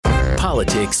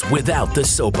Politics without the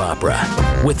soap opera,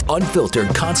 with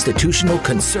unfiltered constitutional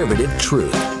conservative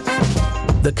truth.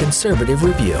 The Conservative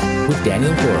Review with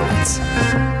Daniel Horowitz.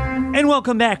 And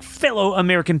welcome back, fellow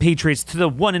American patriots, to the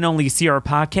one and only CR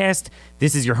Podcast.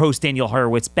 This is your host, Daniel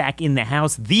Horowitz, back in the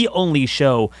house, the only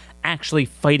show actually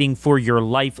fighting for your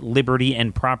life, liberty,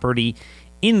 and property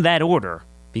in that order,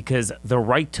 because the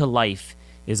right to life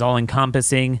is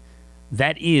all-encompassing.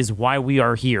 That is why we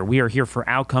are here. We are here for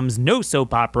outcomes, no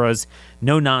soap operas,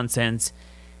 no nonsense.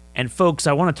 And folks,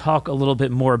 I want to talk a little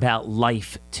bit more about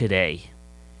life today.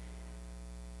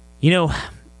 You know,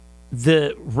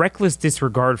 the reckless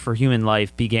disregard for human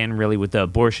life began really with the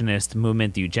abortionist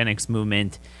movement, the eugenics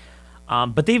movement,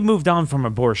 but they've moved on from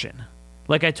abortion.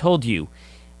 Like I told you,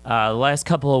 the last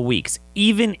couple of weeks,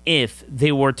 even if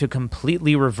they were to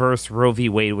completely reverse Roe v.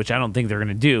 Wade, which I don't think they're going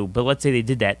to do, but let's say they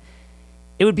did that,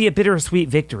 it would be a bittersweet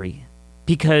victory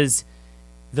because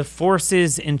the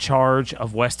forces in charge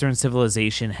of Western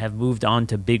civilization have moved on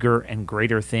to bigger and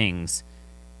greater things,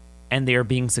 and they are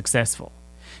being successful.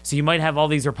 So you might have all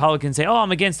these Republicans say, oh,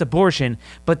 I'm against abortion,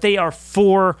 but they are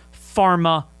for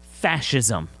pharma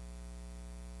fascism.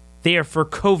 They are for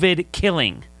COVID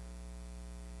killing.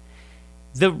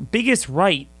 The biggest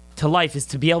right to life is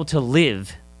to be able to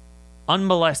live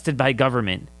unmolested by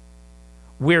government,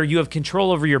 where you have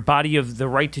control over your body, you have the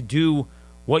right to do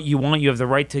what you want, you have the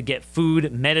right to get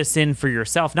food, medicine for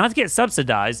yourself, not to get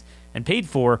subsidized and paid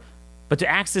for, but to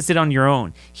access it on your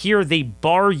own. Here they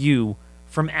bar you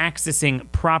from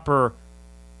accessing proper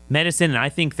medicine, and I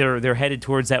think they're headed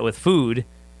towards that with food.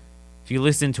 If you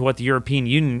listen to what the European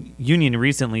Union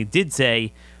recently did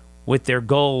say with their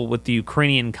goal with the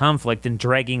Ukrainian conflict and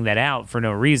dragging that out for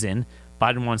no reason,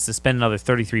 Biden wants to spend another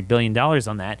 $33 billion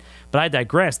on that. But I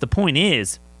digress. The point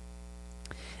is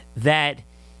that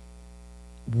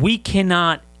we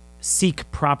cannot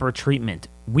seek proper treatment.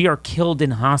 We are killed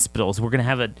in hospitals. We're going to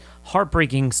have a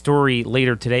heartbreaking story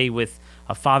later today with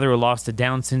a father who lost a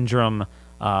Down syndrome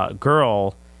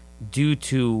girl due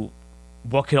to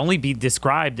what could only be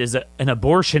described as an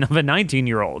abortion of a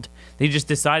 19-year-old. They just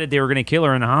decided they were going to kill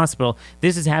her in a hospital.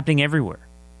 This is happening everywhere.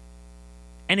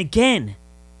 And again,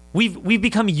 we've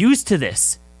become used to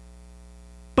this.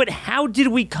 But how did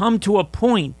we come to a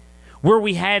point where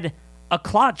we had a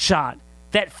clot shot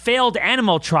that failed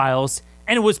animal trials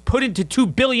and it was put into 2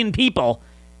 billion people?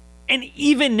 And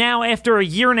even now, after a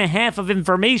year and a half of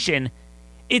information,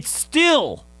 it's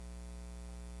still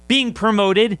being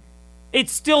promoted.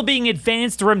 It's still being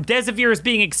advanced. Remdesivir is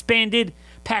being expanded.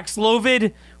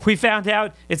 Paxlovid, we found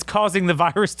out it's causing the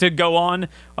virus to go on,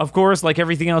 of course, like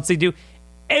everything else they do.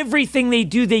 Everything they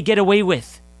do, they get away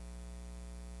with.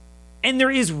 And there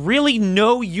is really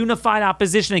no unified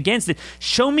opposition against it.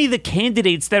 Show me the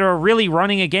candidates that are really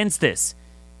running against this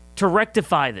to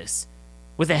rectify this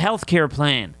with a healthcare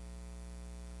plan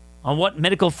on what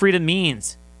medical freedom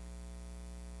means,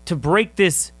 to break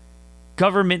this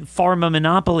government pharma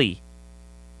monopoly.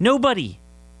 Nobody.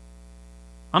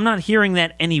 I'm not hearing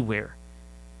that anywhere.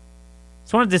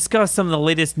 So I want to discuss some of the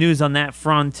latest news on that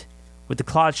front with the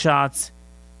clot shots,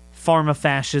 pharma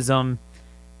fascism,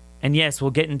 and yes, we'll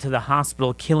get into the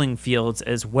hospital killing fields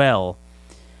as well.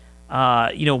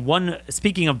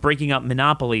 Speaking of breaking up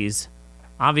monopolies,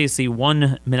 obviously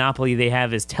one monopoly they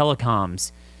have is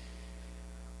telecoms.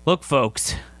 Look,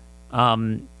 folks,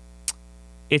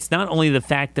 it's not only the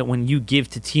fact that when you give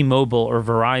to T-Mobile or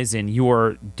Verizon, you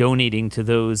are donating to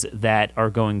those that are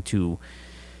going to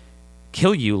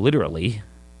kill you, literally.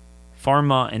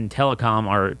 Pharma and telecom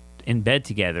are in bed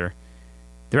together.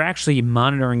 They're actually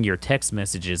monitoring your text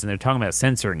messages, and they're talking about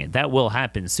censoring it. That will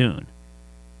happen soon.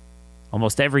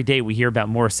 Almost every day we hear about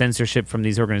more censorship from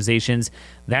these organizations.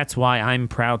 That's why I'm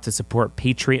proud to support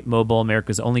Patriot Mobile,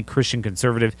 America's only Christian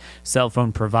conservative cell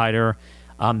phone provider.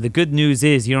 The good news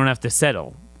is you don't have to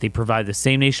settle. They provide the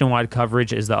same nationwide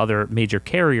coverage as the other major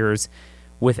carriers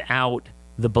without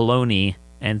the baloney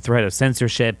and threat of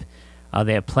censorship.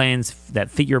 They have plans that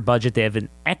fit your budget. They have an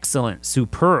excellent,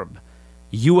 superb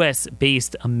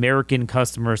U.S.-based American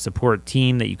customer support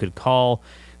team that you could call.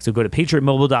 So go to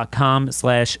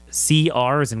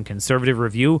patriotmobile.com/CR as in conservative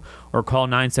review or call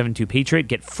 972-PATRIOT.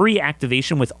 Get free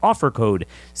activation with offer code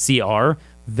CR.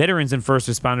 Veterans and first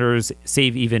responders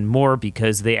save even more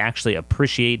because they actually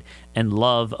appreciate and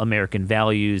love American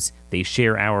values. They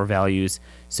share our values,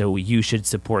 so you should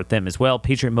support them as well.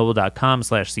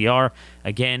 patriotmobile.com/CR.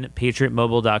 Again,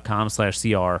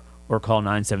 patriotmobile.com/CR or call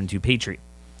 972-PATRIOT.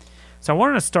 So I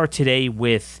wanted to start today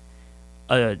with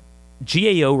a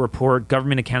GAO report,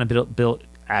 Government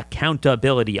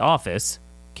Accountability Office,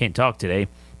 can't talk today,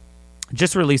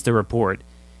 just released a report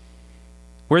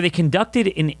where they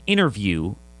conducted an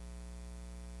interview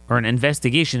or an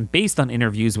investigation based on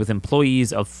interviews with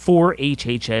employees of 4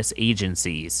 HHS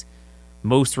agencies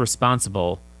most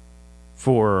responsible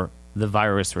for the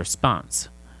virus response.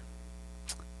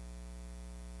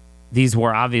 These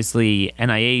were obviously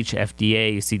NIH,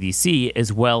 FDA, CDC,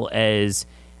 as well as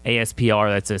ASPR,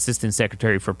 that's Assistant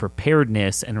Secretary for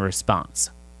Preparedness and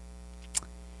Response.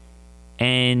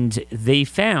 And they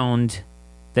found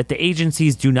that the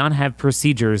agencies do not have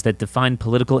procedures that define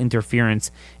political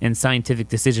interference in scientific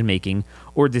decision-making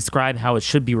or describe how it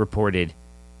should be reported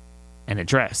and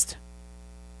addressed.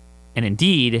 And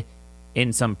indeed,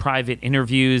 in some private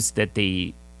interviews that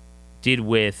they did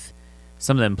with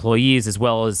some of the employees, as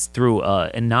well as through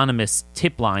an anonymous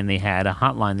tip line they had, a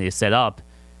hotline they set up,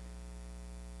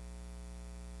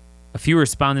 a few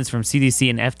respondents from CDC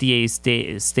and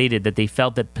FDA stated that they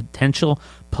felt that potential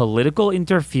political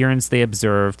interference they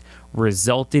observed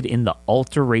resulted in the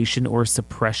alteration or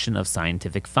suppression of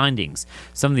scientific findings.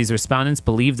 Some of these respondents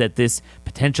believe that this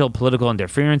potential political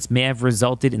interference may have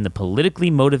resulted in the politically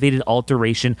motivated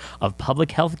alteration of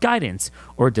public health guidance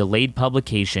or delayed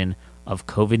publication of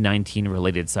COVID-19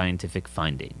 related scientific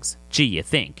findings. Gee, you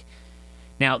think.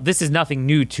 Now, this is nothing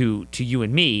new to you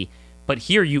and me, but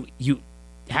here you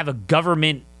have a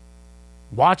government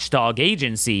watchdog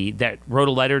agency that wrote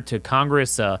a letter to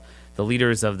Congress, the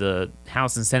leaders of the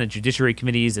House and Senate Judiciary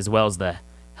Committees, as well as the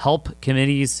HELP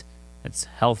committees, that's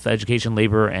Health, Education,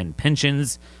 Labor, and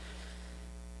Pensions.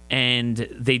 And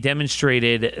they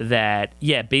demonstrated that,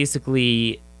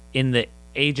 basically in the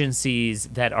agencies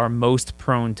that are most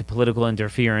prone to political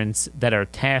interference, that are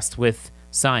tasked with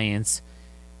science,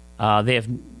 they have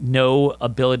no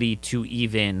ability to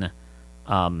even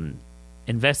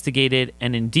investigate it.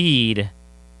 And indeed,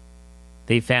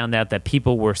 they found out that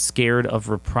people were scared of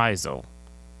reprisal,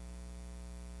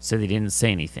 so they didn't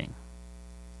say anything.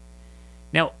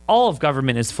 Now, all of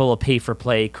government is full of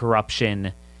pay-for-play,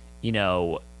 corruption,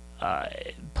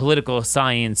 political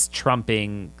science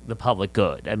trumping the public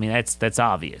good. I mean, that's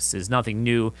obvious. There's nothing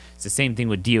new. It's the same thing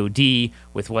with DOD,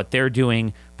 with what they're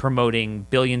doing, promoting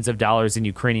billions of dollars in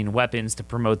Ukrainian weapons to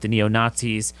promote the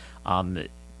neo-Nazis,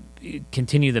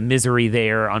 continue the misery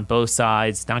there on both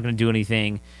sides, not going to do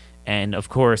anything, and, of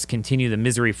course, continue the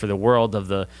misery for the world of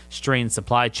the strained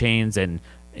supply chains and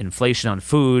inflation on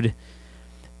food.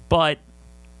 But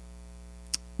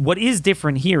what is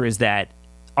different here is that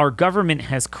our government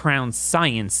has crowned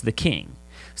science the king.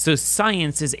 So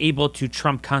science is able to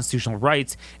trump constitutional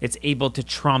rights. It's able to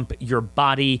trump your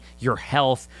body, your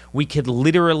health. We could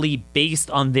literally,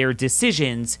 based on their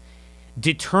decisions,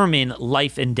 determine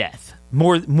life and death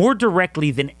more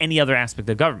directly than any other aspect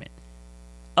of government.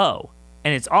 Oh,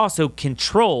 and it's also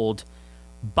controlled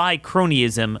by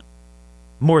cronyism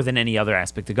more than any other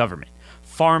aspect of government.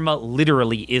 Pharma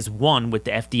literally is one with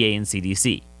the FDA and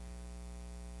CDC.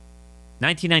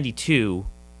 1992,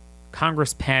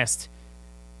 Congress passed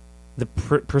the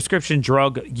Prescription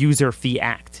Drug User Fee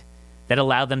Act that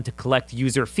allowed them to collect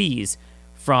user fees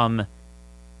from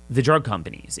the drug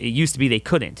companies. It used to be they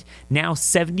couldn't. Now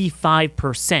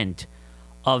 75%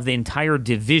 of the entire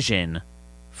division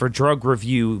for drug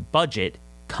review budget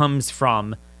comes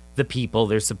from the people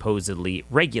they're supposedly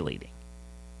regulating.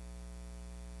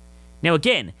 Now,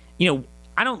 again,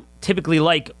 I don't typically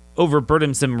like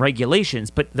overburdensome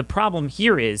regulations, but the problem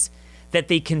here is that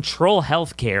they control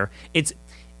healthcare. It's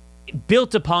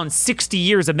built upon 60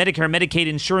 years of Medicare and Medicaid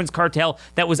insurance cartel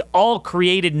that was all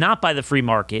created not by the free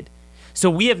market. So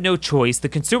we have no choice. The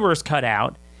consumer is cut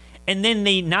out. And then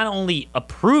they not only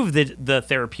approve the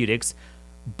therapeutics,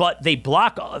 but they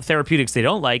block therapeutics they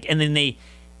don't like. And then they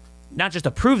not just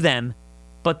approve them,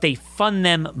 but they fund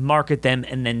them, market them,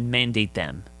 and then mandate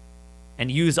them. And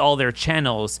use all their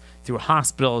channels through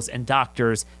hospitals and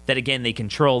doctors that, again, they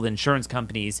control the insurance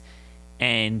companies,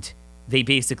 and they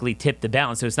basically tip the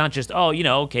balance. So it's not just,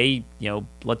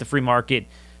 let the free market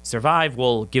survive,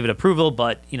 we'll give it approval,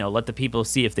 but, let the people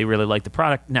see if they really like the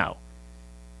product. No.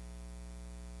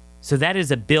 So that is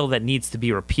a bill that needs to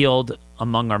be repealed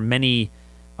among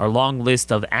our long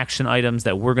list of action items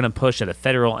that we're going to push at a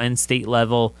federal and state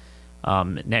level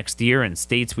next year. In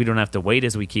states, we don't have to wait,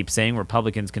 as we keep saying.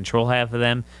 Republicans control half of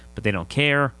them, but they don't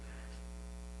care.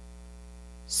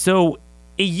 So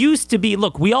it used to be,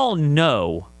 look, we all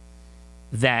know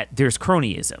that there's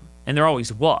cronyism, and there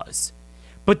always was.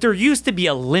 But there used to be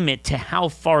a limit to how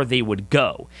far they would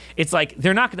go. It's like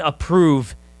they're not going to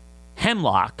approve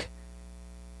hemlock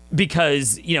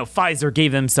because, Pfizer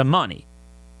gave them some money.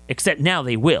 Except now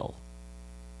they will.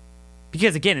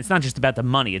 Because, again, it's not just about the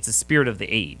money. It's the spirit of the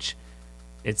age.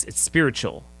 It's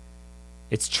spiritual.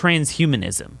 It's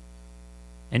transhumanism.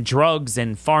 And drugs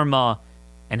and pharma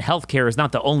And healthcare is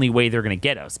not the only way they're going to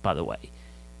get us, by the way.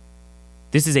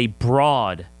 This is a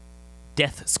broad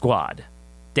death squad,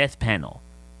 death panel.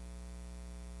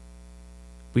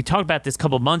 We talked about this a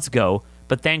couple months ago,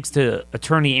 but thanks to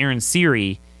attorney Aaron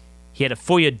Siri, he had a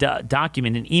FOIA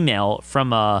document, an email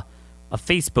from a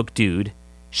Facebook dude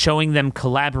showing them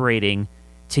collaborating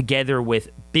together with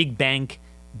big bank,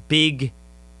 big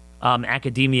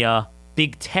academia,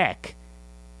 big tech,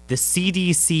 the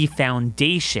CDC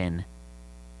Foundation,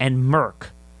 and Merck,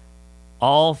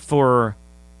 all for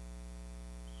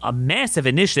a massive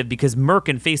initiative because Merck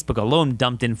and Facebook alone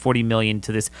dumped in $40 million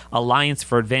to this Alliance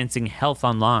for Advancing Health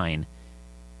Online.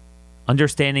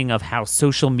 Understanding of how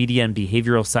social media and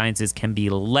behavioral sciences can be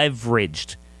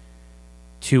leveraged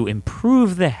to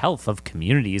improve the health of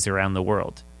communities around the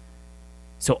world.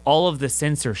 So all of the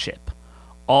censorship,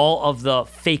 all of the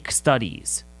fake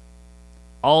studies,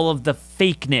 all of the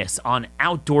fakeness on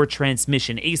outdoor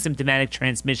transmission, asymptomatic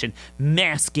transmission,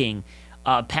 masking,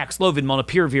 Paxlovid,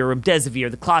 Molnupiravir, Remdesivir,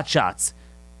 the clot shots,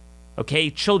 okay,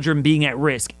 children being at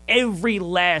risk, every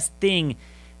last thing,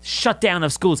 shutdown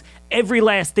of schools, every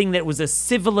last thing that was a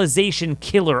civilization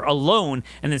killer alone,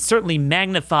 and then certainly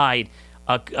magnified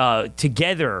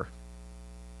together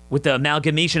with the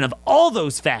amalgamation of all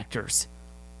those factors.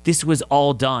 This was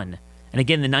all done. And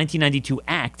again, the 1992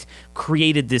 Act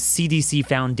created this CDC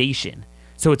Foundation.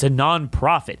 So it's a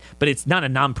nonprofit, but it's not a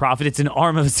nonprofit, it's an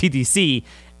arm of CDC,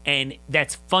 and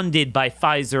that's funded by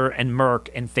Pfizer and Merck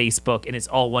and Facebook, and it's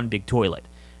all one big toilet,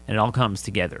 and it all comes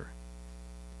together.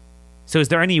 So is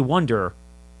there any wonder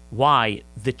why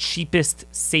the cheapest,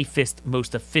 safest,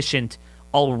 most efficient,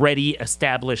 already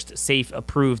established, safe,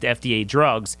 approved FDA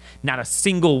drugs, not a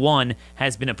single one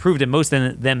has been approved, and most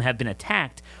of them have been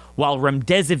attacked, while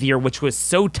Remdesivir, which was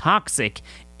so toxic,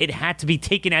 it had to be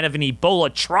taken out of an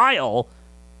Ebola trial,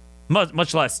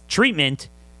 much less treatment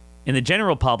in the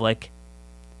general public,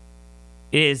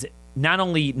 is not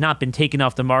only not been taken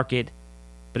off the market,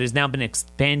 but has now been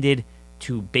expanded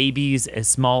to babies as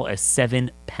small as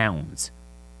 7 pounds.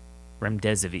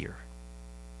 Remdesivir.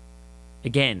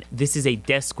 Again, this is a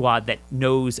death squad that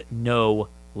knows no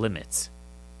limits.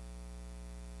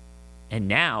 And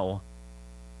now,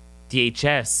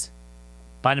 DHS,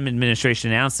 Biden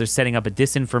administration announced they're setting up a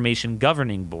disinformation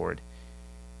governing board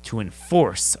to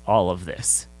enforce all of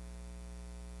this,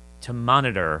 to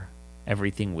monitor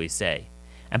everything we say.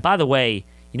 And by the way,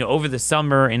 over the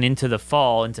summer and into the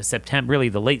fall, into September, really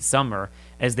the late summer,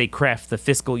 as they craft the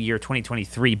fiscal year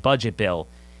 2023 budget bill,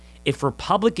 if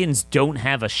Republicans don't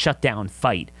have a shutdown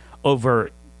fight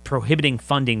over prohibiting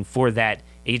funding for that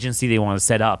agency they want to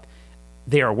set up,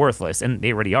 they are worthless, and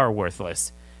they already are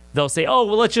worthless. They'll say, oh,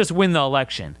 well, let's just win the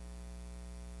election.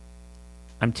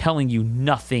 I'm telling you,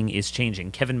 nothing is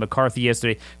changing. Kevin McCarthy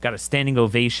yesterday got a standing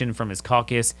ovation from his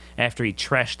caucus after he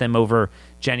trashed them over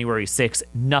January 6th.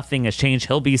 Nothing has changed.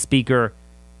 He'll be speaker.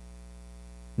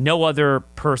 No other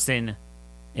person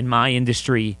in my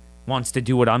industry wants to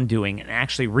do what I'm doing and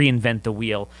actually reinvent the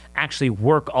wheel, actually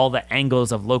work all the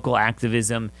angles of local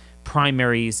activism,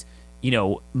 primaries,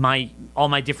 all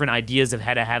my different ideas of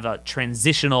how to have a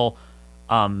transitional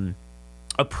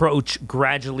approach,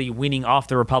 gradually weaning off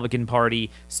the Republican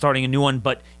Party, starting a new one,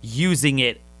 but using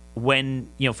it when,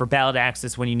 for ballot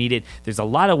access when you need it. There's a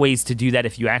lot of ways to do that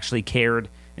if you actually cared,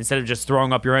 instead of just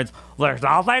throwing up your hands. There's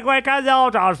nothing we can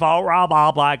do, just vote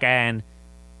Republican.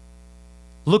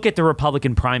 Look at the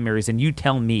Republican primaries and you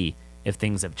tell me if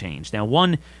things have changed. Now,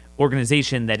 one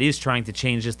organization that is trying to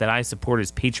change this that I support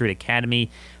is Patriot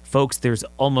Academy. Folks, there's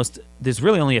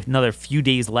really only another few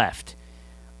days left.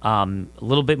 A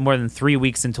little bit more than 3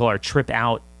 weeks until our trip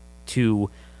out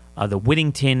to the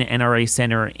Whittington NRA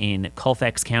Center in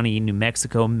Colfax County, New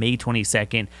Mexico, May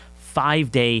 22nd,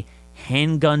 5-day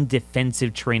handgun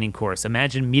defensive training course.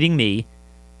 Imagine meeting me,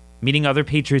 meeting other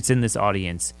patriots in this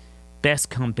audience, best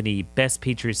company, best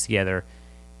patriots together,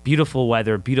 beautiful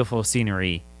weather, beautiful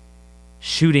scenery,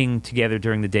 shooting together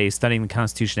during the day, studying the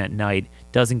Constitution at night.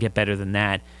 Doesn't get better than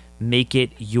that. Make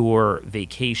it your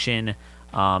vacation.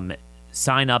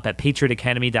 Sign up at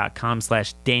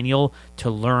patriotacademy.com/Daniel to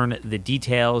learn the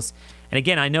details. And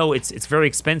again, I know it's very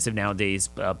expensive nowadays,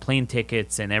 plane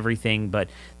tickets and everything, but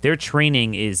their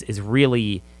training is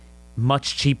really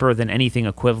much cheaper than anything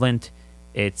equivalent.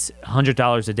 It's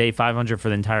 $100 a day, $500 for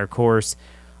the entire course.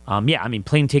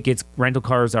 Plane tickets, rental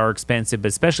cars are expensive, but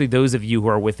especially those of you who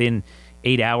are within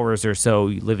 8 hours or so,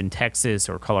 you live in Texas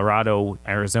or Colorado,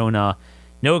 Arizona.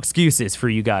 No excuses for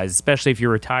you guys, especially if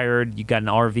you're retired, you got an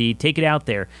RV, take it out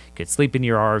there. You could sleep in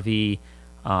your RV.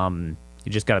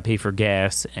 You just got to pay for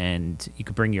gas, and you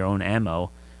could bring your own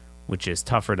ammo, which is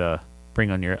tougher to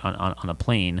bring on a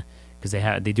plane because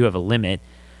they do have a limit.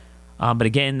 But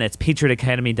again, that's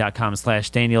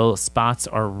patriotacademy.com/Daniel. Spots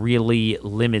are really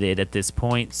limited at this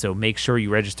point, so make sure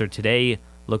you register today.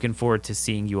 Looking forward to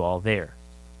seeing you all there.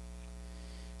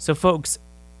 So, folks,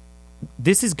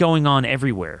 this is going on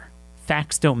everywhere.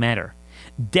 Facts don't matter.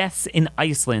 Deaths in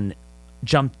Iceland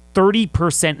jumped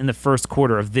 30% in the first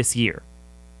quarter of this year.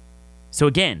 So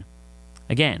again,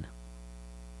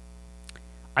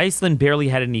 Iceland barely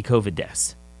had any COVID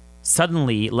deaths.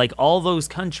 Suddenly, like all those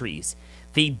countries,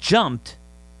 they jumped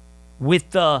with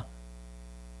the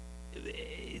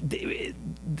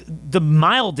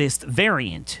mildest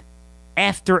variant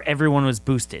after everyone was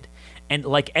boosted. And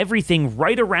like everything,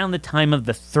 right around the time of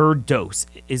the third dose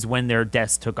is when their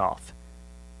deaths took off.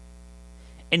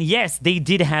 And yes, they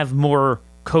did have more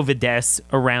COVID deaths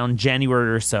around January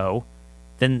or so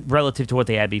than relative to what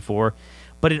they had before,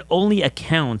 but it only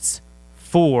accounts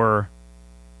for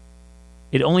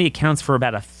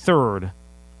about a third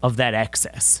of that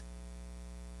excess.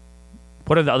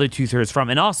 What are the other 2/3 from?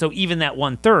 And also, even that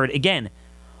 1/3, again,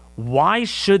 why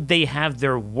should they have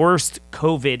their worst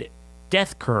COVID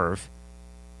death curve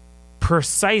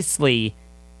precisely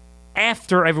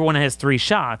after everyone has 3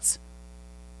 shots,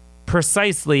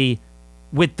 precisely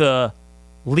with the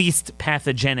least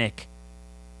pathogenic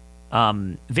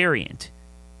variant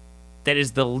that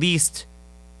is the least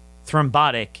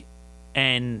thrombotic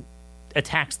and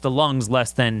attacks the lungs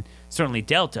less than certainly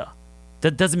Delta?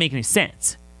 That doesn't make any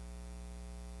sense.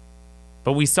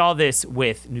 But we saw this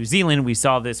with New Zealand. We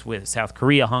saw this with South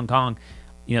Korea, Hong Kong,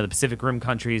 the Pacific Rim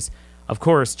countries. Of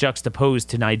course, juxtaposed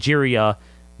to Nigeria,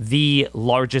 the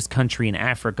largest country in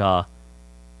Africa,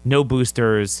 no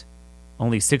boosters,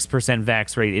 only 6%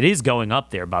 vax rate. It is going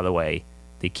up there, by the way.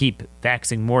 They keep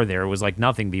vaxing more there. It was like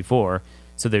nothing before.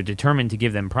 So they're determined to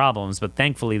give them problems. But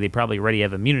thankfully, they probably already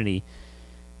have immunity.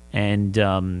 And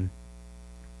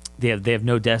they have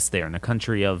no deaths there in a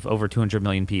country of over 200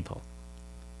 million people.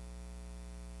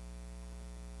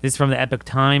 This is from the Epoch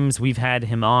Times. We've had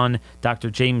him on,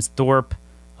 Dr. James Thorpe,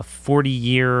 a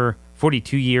 42-year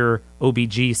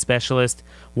OBG specialist.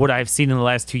 What I've seen in the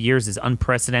last 2 years is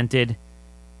unprecedented.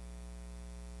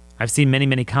 I've seen many,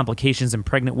 many complications in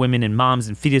pregnant women and moms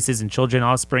and fetuses and children,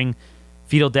 offspring,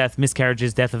 fetal death,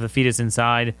 miscarriages, death of a fetus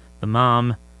inside the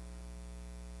mom.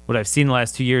 What I've seen in the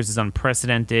last 2 years is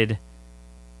unprecedented.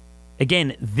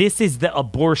 Again, this is the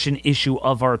abortion issue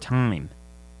of our time.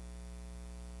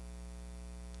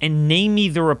 And name me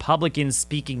the Republicans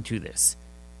speaking to this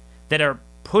that are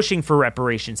pushing for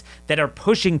reparations, that are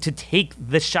pushing to take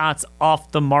the shots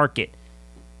off the market,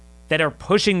 that are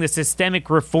pushing the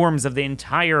systemic reforms of the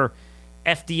entire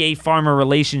FDA-pharma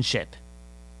relationship,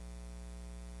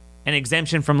 an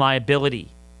exemption from liability,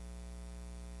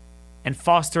 and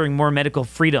fostering more medical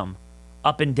freedom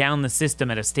up and down the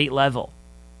system at a state level.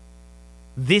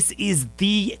 This is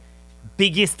the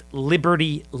biggest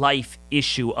liberty life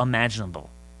issue imaginable.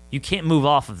 You can't move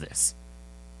off of this.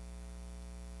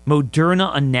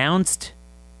 Moderna announced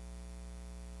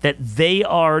that they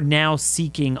are now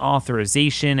seeking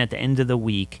authorization at the end of the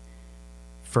week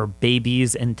for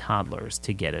babies and toddlers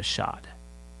to get a shot.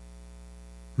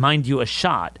 Mind you, a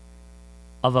shot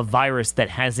of a virus that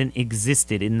hasn't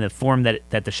existed in the form that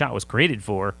the shot was created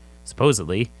for,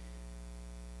 supposedly,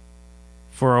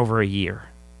 for over a year.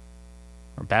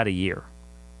 Or about a year.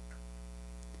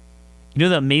 You know,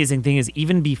 the amazing thing is,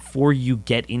 even before you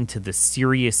get into the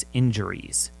serious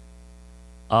injuries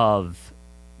of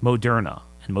Moderna,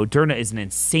 and Moderna is an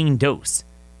insane dose,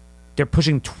 they're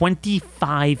pushing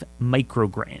 25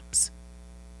 micrograms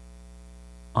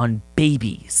on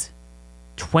babies.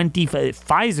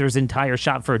 Pfizer's entire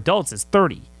shot for adults is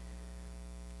 30.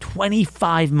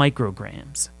 25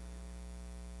 micrograms.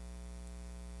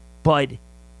 But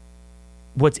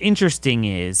what's interesting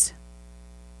is,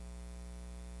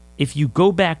 if you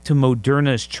go back to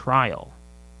Moderna's trial,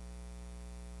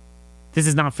 this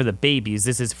is not for the babies.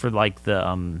 This is for like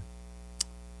the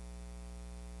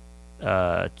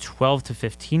 12 to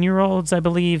 15-year-olds, I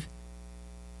believe.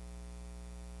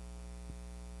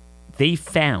 They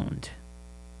found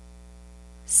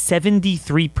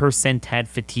 73% had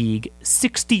fatigue,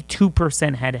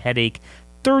 62% had headache,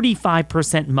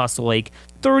 35% muscle ache,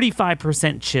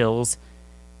 35% chills,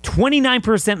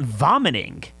 29%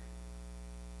 vomiting,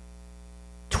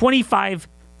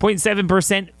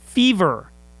 25.7% fever.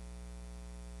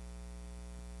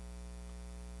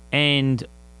 And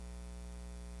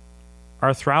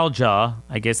arthralgia,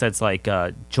 I guess that's like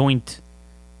joint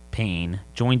pain,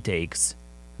 joint aches,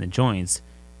 the joints,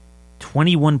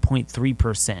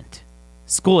 21.3%.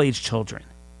 School-age children.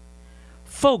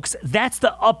 Folks, that's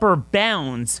the upper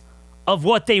bounds of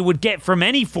what they would get from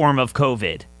any form of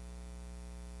COVID.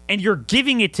 and you're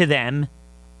giving it to them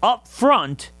up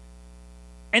front,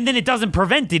 and then it doesn't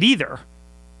prevent it either.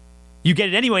 You get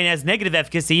it anyway and it has negative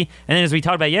efficacy, and then as we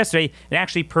talked about yesterday, it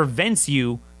actually prevents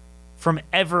you from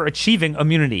ever achieving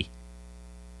immunity.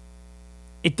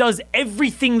 It does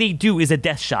everything they do is a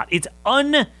death shot. It's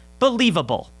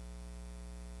unbelievable.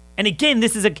 And again,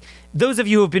 those of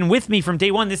you who have been with me from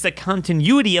day one, this is a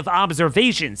continuity of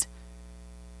observations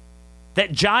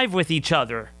that jive with each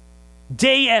other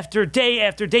day after day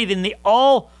after day. Then they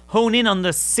all hone in on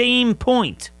the same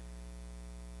point.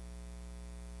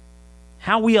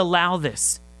 How we allow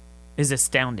this is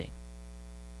astounding.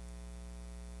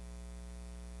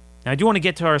 Now, I do want to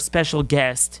get to our special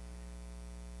guest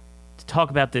to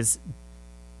talk about this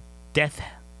death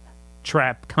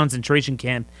trap concentration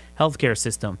camp healthcare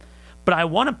system. But I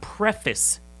want to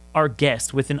preface our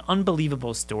guest with an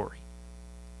unbelievable story.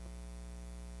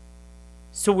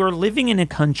 So we're living in a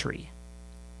country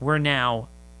where now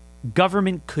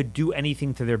government could do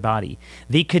anything to their body.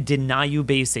 They could deny you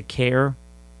basic care.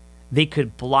 They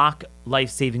could block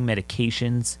life-saving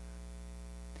medications.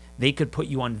 They could put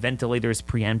you on ventilators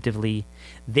preemptively.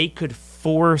 They could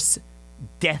force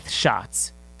death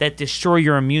shots that destroy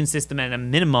your immune system at a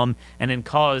minimum and then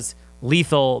cause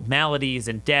lethal maladies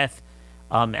and death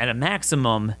at a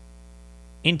maximum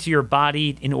into your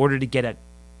body in order to get a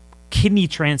kidney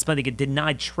transplant. They could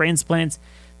deny transplants.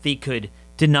 They could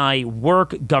deny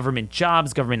work, government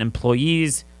jobs, government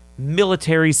employees,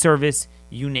 military service,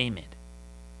 you name it.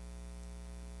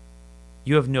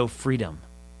 You have no freedom.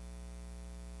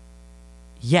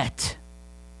 Yet,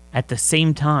 at the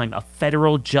same time, a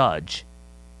federal judge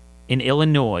in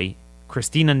Illinois,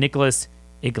 Christina Nicholas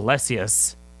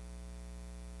Iglesias,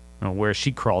 I don't know where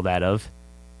she crawled out of,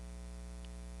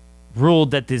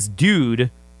 ruled that this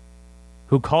dude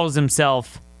who calls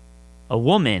himself a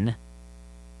woman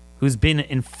who's been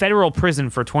in federal prison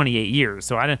for 28 years,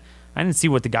 so I didn't see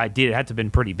what the guy did. It had to have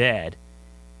been pretty bad.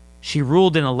 She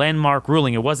ruled in a landmark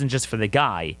ruling. It wasn't just for the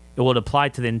guy. It would apply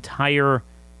to the entire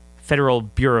Federal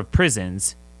Bureau of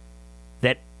Prisons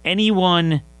that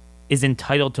anyone is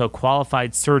entitled to a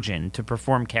qualified surgeon to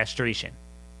perform castration.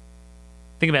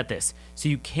 Think about this. So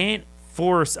you can't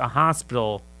force a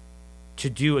hospital to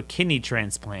do a kidney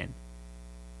transplant,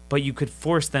 but you could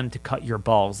force them to cut your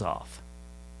balls off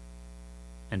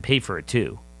and pay for it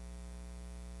too.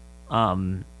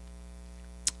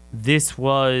 This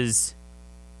was...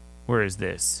 Where is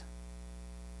this?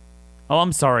 Oh,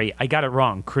 I'm sorry. I got it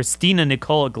wrong. Christina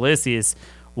Nicole Iglesias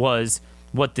was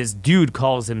what this dude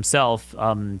calls himself,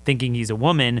 thinking he's a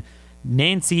woman.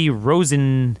 Nancy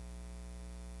Rosenstengel,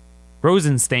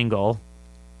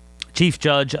 Chief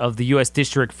Judge of the U.S.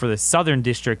 District for the Southern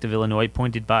District of Illinois,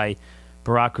 appointed by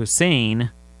Barack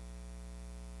Hussein,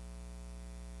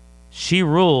 she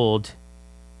ruled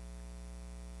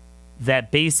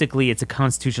that basically it's a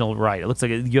constitutional right. It looks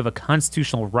like you have a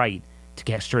constitutional right to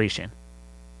castration.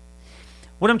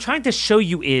 What I'm trying to show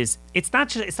you is it's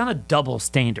not a double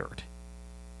standard.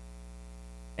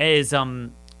 As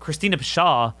Christina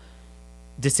Pashaw,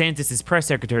 DeSantis' press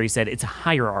secretary, said, it's a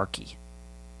hierarchy.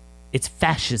 It's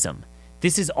fascism.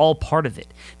 This is all part of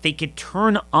it. They could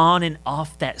turn on and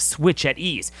off that switch at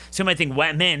ease. So you might think,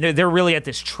 wow, man, they're really at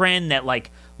this trend that,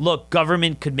 like, look,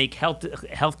 government could make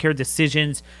healthcare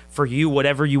decisions for you,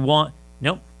 whatever you want.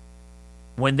 Nope.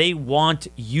 When they want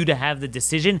you to have the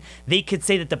decision, they could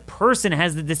say that the person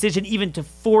has the decision, even to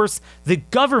force the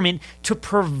government to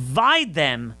provide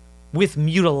them with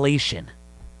mutilation.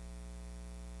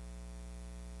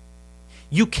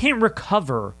 You can't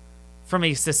recover from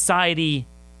a society,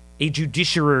 a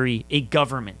judiciary, a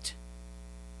government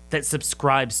that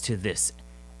subscribes to this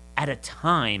at a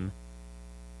time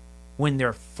when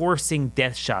they're forcing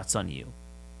death shots on you.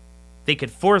 They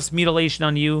could force mutilation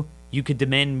on you. You could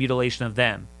demand mutilation of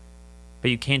them.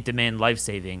 But you can't demand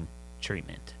life-saving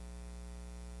treatment.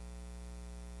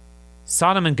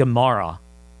 Sodom and Gomorrah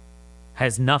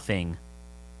has nothing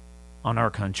on our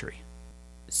country.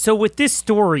 So with this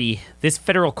story, this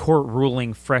federal court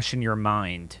ruling fresh in your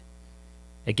mind,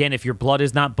 again, if your blood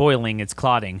is not boiling, it's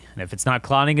clotting. And if it's not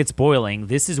clotting, it's boiling.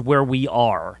 This is where we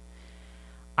are.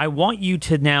 I want you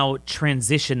to now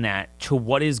transition that to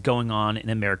what is going on in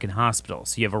American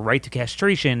hospitals. You have a right to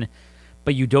castration,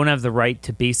 but you don't have the right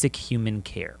to basic human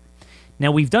care.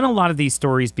 Now, we've done a lot of these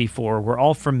stories before. We're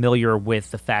all familiar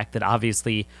with the fact that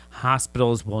obviously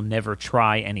hospitals will never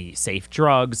try any safe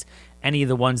drugs, any of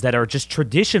the ones that are just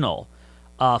traditional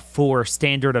for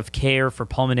standard of care for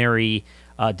pulmonary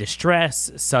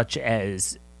distress, such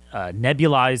as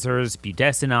nebulizers,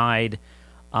 budesonide.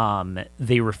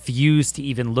 They refuse to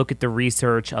even look at the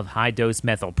research of high-dose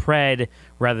methylpred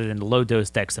rather than low-dose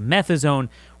dexamethasone,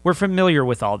 We're familiar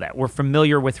with all that. We're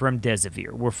familiar with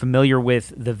remdesivir. We're familiar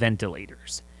with the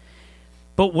ventilators.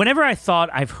 But whenever I thought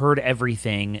I've heard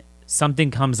everything,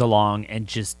 something comes along and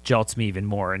just jolts me even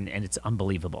more, and it's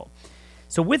unbelievable.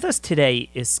 So with us today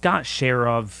is Scott Scher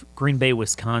of Green Bay,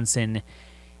 Wisconsin.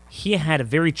 He had a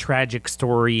very tragic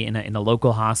story in a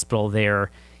local hospital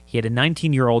there. He had a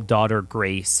 19-year-old daughter,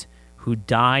 Grace, who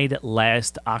died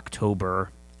last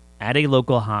October at a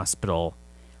local hospital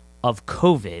of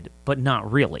COVID, but not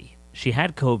really. She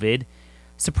had COVID.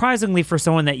 Surprisingly, for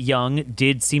someone that young,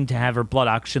 did seem to have her blood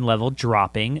oxygen level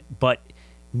dropping, but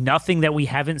nothing that we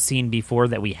haven't seen before,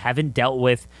 that we haven't dealt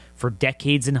with for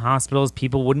decades in hospitals.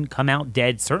 People wouldn't come out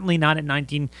dead, certainly not at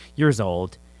 19 years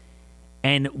old.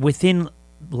 And within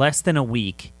less than a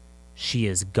week, she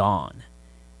is gone.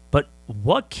 But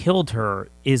what killed her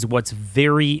is what's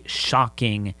very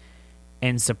shocking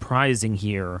and surprising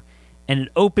here. And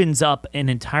it opens up an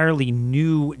entirely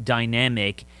new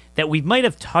dynamic that we might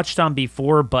have touched on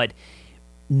before, but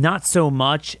not so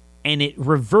much. And it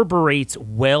reverberates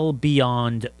well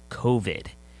beyond COVID.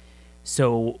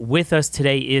 So with us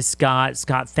today is Scott.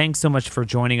 Scott, thanks so much for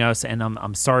joining us. And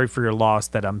I'm sorry for your loss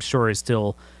that I'm sure is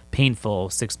still painful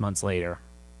 6 months later.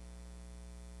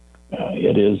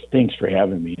 It is. Thanks for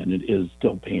having me. And it is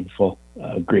still painful.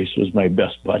 Grace was my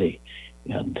best buddy.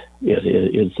 And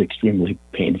it's extremely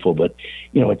painful, but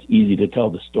it's easy to tell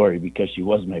the story because she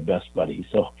was my best buddy.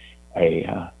 So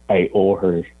I owe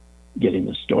her getting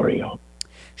the story out.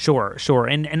 Sure.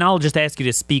 And I'll just ask you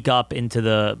to speak up into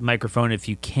the microphone if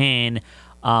you can.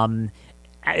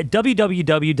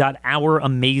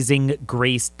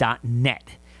 www.ouramazinggrace.net.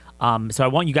 So I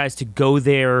want you guys to go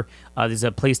there. There's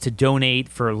a place to donate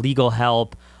for legal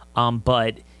help,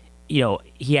 but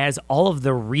he has all of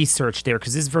the research there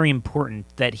because it's very important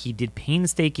that he did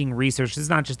painstaking research. This is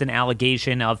not just an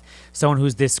allegation of someone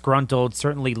who's disgruntled,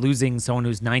 certainly losing someone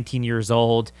who's 19 years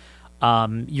old.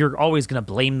 You're always going to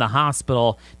blame the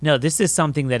hospital. No, this is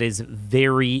something that is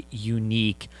very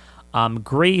unique.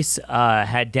 Grace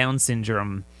had Down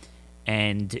syndrome,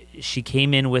 and she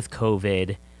came in with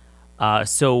COVID.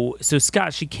 So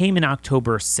Scott, she came in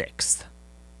October 6th.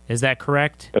 Is that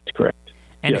correct? That's correct.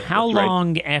 And yes, how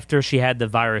long after she had the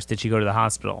virus did she go to the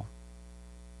hospital?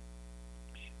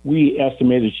 We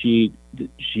estimated she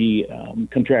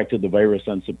contracted the virus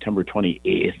on September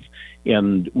 28th,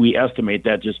 and we estimate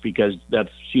that just because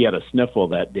she had a sniffle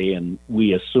that day, and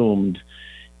we assumed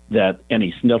that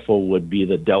any sniffle would be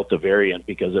the Delta variant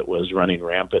because it was running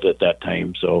rampant at that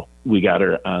time. So we got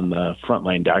her on the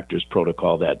frontline doctor's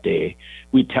protocol that day.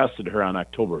 We tested her on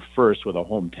October 1st with a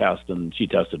home test, and she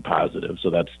tested positive. So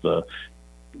that's the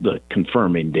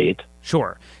confirming date.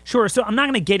 Sure. So I'm not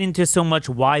going to get into so much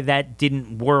why that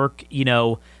didn't work.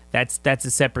 That's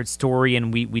a separate story,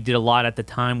 and we did a lot at the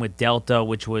time with Delta,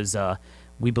 which was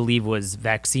we believe was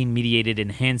vaccine-mediated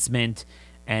enhancement,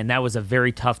 and that was a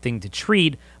very tough thing to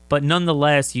treat. But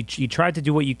nonetheless, you tried to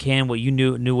do what you can, what you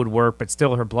knew would work, but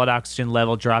still her blood oxygen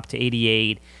level dropped to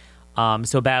 88.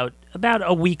 So about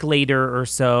a week later or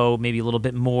so, maybe a little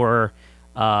bit more,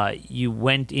 you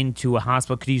went into a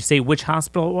hospital. Could you say which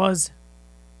hospital it was?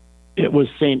 It was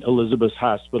St. Elizabeth's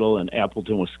Hospital in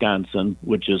Appleton, Wisconsin,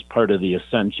 which is part of the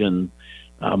Ascension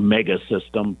mega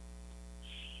system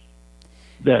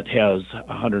that has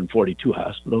 142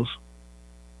 hospitals.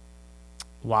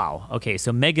 Wow. Okay,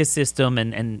 so mega system,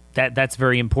 and that's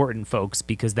very important, folks,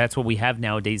 because that's what we have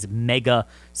nowadays, mega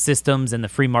systems, and the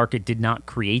free market did not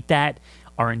create that.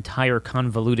 Our entire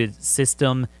convoluted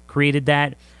system created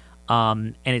that.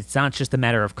 And it's not just a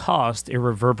matter of cost, it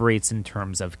reverberates in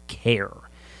terms of care.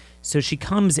 So she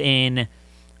comes in,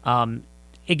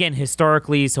 again,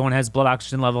 historically, someone has blood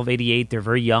oxygen level of 88, they're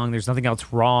very young, there's nothing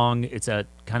else wrong, it's a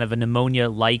kind of a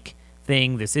pneumonia-like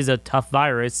thing, this is a tough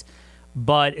virus,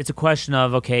 but it's a question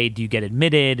of, okay, do you get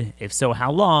admitted? If so,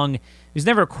 how long? There's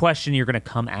never a question you're going to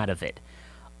come out of it.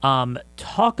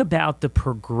 Talk about the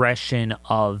progression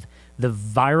of the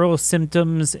viral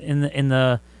symptoms in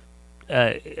the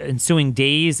ensuing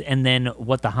days, and then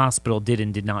what the hospital did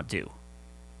and did not do.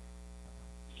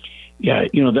 Yeah,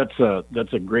 that's a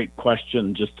great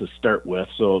question just to start with.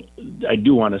 So I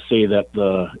do want to say that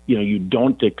you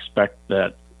don't expect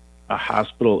that a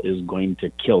hospital is going to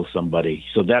kill somebody.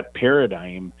 So that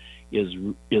paradigm is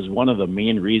one of the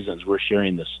main reasons we're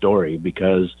sharing the story,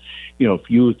 because if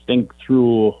you think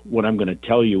through what I'm going to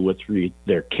tell you with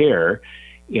their care,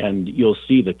 and you'll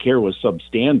see the care was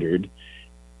substandard.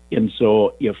 And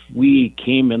so if we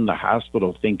came in the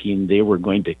hospital thinking they were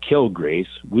going to kill Grace,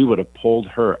 we would have pulled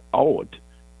her out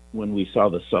when we saw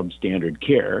the substandard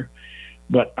care.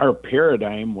 But our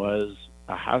paradigm was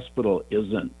a hospital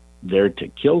isn't there to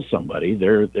kill somebody.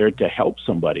 They're there to help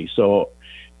somebody. So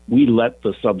we let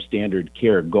the substandard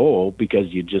care go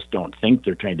because you just don't think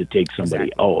they're trying to take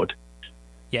somebody out.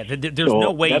 Yeah, there's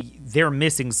no way they're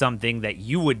missing something that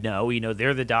you would know. You know,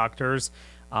 they're the doctors,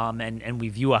 and we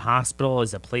view a hospital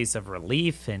as a place of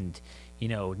relief, and, you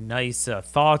know, nice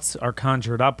thoughts are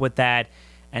conjured up with that.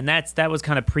 And that was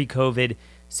kind of pre-COVID.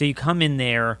 So you come in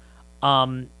there.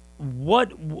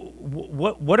 What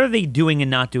are they doing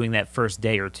and not doing that first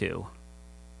day or two?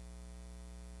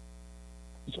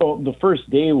 So the first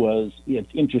day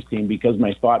it's interesting because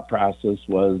my thought process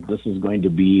was this is going to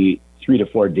be 3 to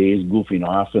 4 days goofing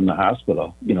off in the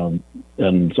hospital, you know,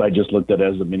 and so I just looked at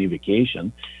it as a mini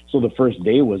vacation. So the first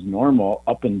day was normal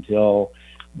up until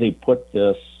they put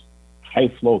this high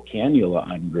flow cannula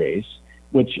on Grace,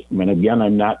 which, I mean, again,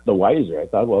 I'm not the wiser. I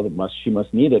thought, well, she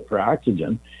must need it for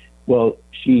oxygen. Well,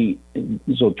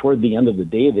 so toward the end of the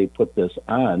day, they put this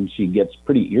on. She gets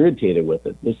pretty irritated with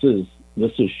it. This is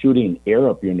shooting air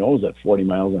up your nose at 40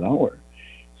 miles an hour.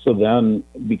 So then,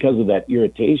 because of that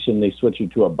irritation, they switch you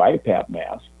to a BiPAP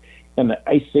mask. And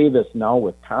I say this now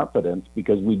with confidence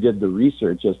because we did the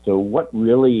research as to what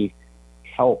really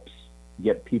helps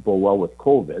get people well with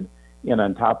COVID. And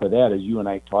on top of that, as you and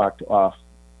I talked off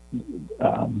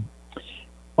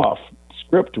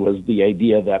script, was the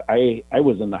idea that I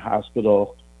was in the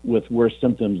hospital with worse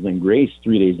symptoms than Grace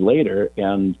 3 days later,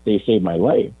 and they saved my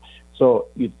life. So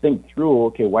you'd think through,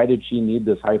 okay, why did she need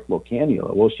this high flow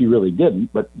cannula? Well, she really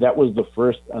didn't, but that was the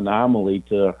first anomaly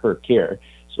to her care.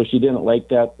 So she didn't like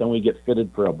that. Then we get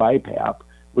fitted for a BiPAP,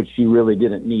 which she really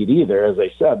didn't need either, as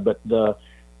I said. But the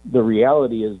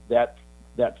reality is that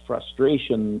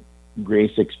frustration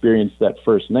Grace experienced that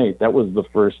first night, that was the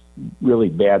first really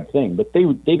bad thing. But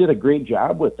they did a great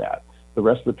job with that. The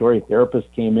respiratory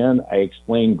therapist came in. I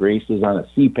explained Grace is on a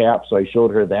CPAP, so I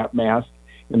showed her that mask.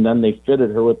 And then they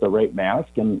fitted her with the right mask,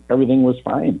 and everything was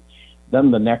fine.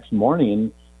 Then the next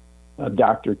morning, a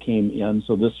doctor came in.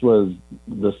 So this was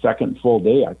the second full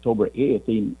day, October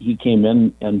 8th. He came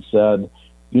in and said,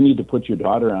 you need to put your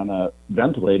daughter on a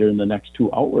ventilator in the next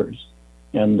 2 hours.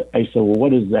 And I said, well,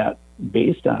 what is that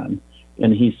based on?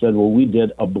 And he said, well, we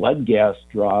did a blood gas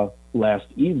draw last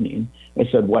evening. I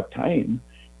said, what time?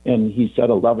 And he said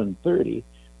 11:30.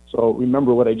 So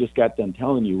remember what I just got done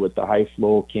telling you with the high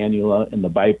flow cannula and the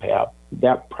BiPAP.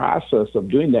 That process of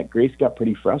doing that, Grace got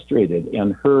pretty frustrated,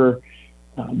 and her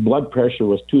blood pressure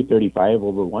was 235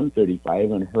 over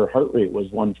 135, and her heart rate was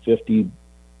 150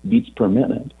 beats per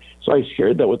minute. So I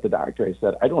shared that with the doctor. I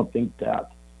said, I don't think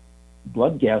that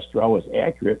blood gas draw was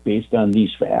accurate based on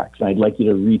these facts. I'd like you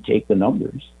to retake the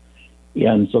numbers.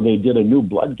 And so they did a new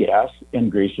blood gas,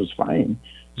 and Grace was fine.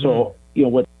 So, you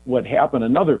know, what happened,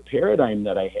 another paradigm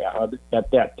that I had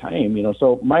at that time, you know,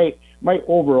 so my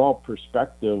overall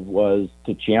perspective was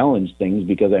to challenge things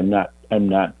because I'm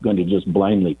not going to just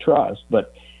blindly trust,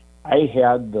 but I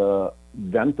had the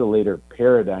ventilator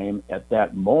paradigm at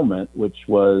that moment, which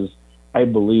was, I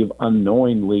believe,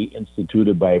 unknowingly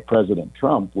instituted by President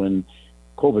Trump. When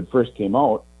COVID first came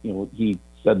out, you know, he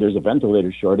said there's a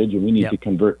ventilator shortage and we need to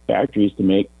convert factories to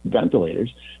make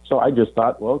ventilators. So I just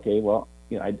thought, well, okay, well,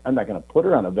 you know, I'm not going to put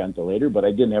her on a ventilator, but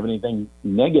I didn't have anything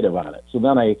negative on it. So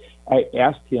then I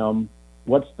asked him,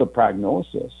 what's the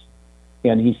prognosis?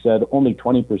 And he said only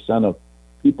 20% of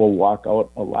people walk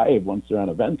out alive once they're on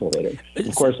a ventilator.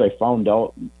 Of course, I found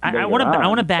out. I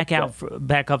want to back up for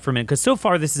a minute, because so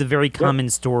far this is a very common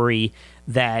story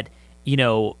that, you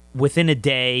know, within a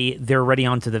day they're already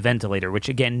onto the ventilator, which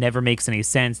again never makes any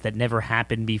sense. That never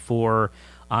happened before.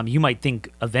 You might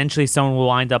think eventually someone will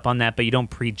wind up on that, but you don't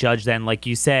prejudge that. And like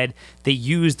you said, they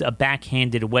used a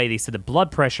backhanded way. They said the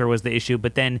blood pressure was the issue,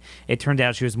 but then it turned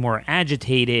out she was more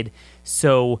agitated.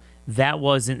 So that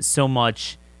wasn't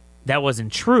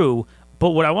true. But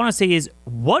what I want to say is,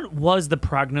 what was the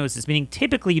prognosis? Meaning,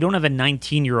 typically you don't have a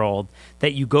 19-year-old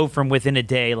that you go from within a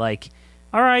day, like,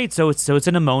 all right, so it's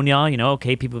a pneumonia, you know,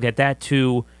 okay, people get that,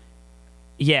 to,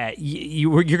 yeah,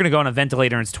 you're going to go on a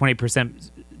ventilator and it's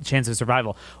 20% chance of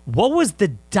survival. What was the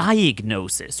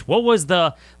diagnosis? What was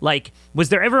was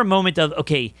there ever a moment of,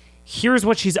 okay, here's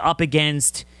what she's up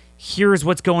against, here's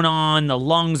what's going on, the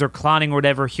lungs are clotting or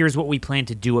whatever, here's what we plan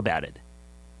to do about it?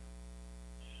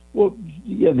 Well,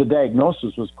 yeah, the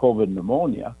diagnosis was COVID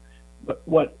pneumonia. But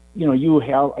what, you know, you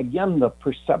have, again, the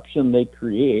perception they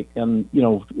create. And, you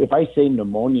know, if I say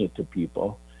pneumonia to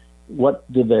people, what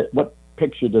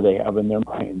picture do they have in their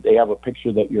mind? They have a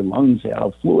picture that your lungs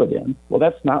have fluid in. Well,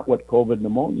 that's not what COVID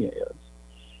pneumonia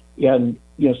is. And,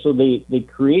 you know, so they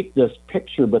create this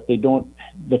picture, but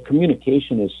the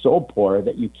communication is so poor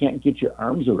that you can't get your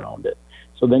arms around it.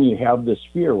 So then you have this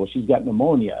fear, well, she's got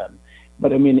pneumonia. And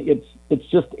But I mean, it's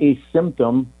just a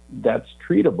symptom that's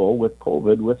treatable with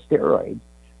COVID with steroids.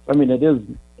 I mean, it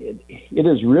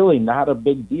is really not a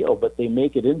big deal, but they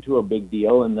make it into a big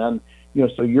deal, and then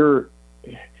so you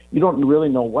don't really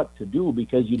know what to do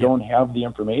because you don't have the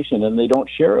information and they don't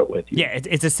share it with you. Yeah,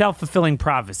 it's a self-fulfilling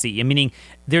prophecy. Meaning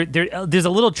there's a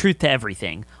little truth to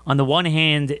everything. On the one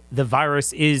hand, the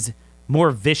virus is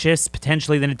more vicious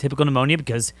potentially than a typical pneumonia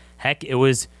because, heck, it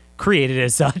was created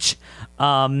as such.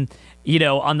 On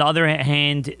the other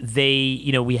hand,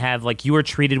 we have, like, you were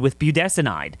treated with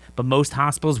budesonide, but most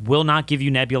hospitals will not give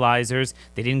you nebulizers.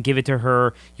 They didn't give it to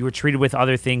her. You were treated with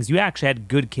other things. You actually had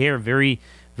good care, very,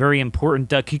 very important.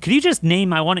 Could you just name,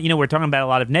 we're talking about a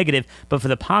lot of negative, but for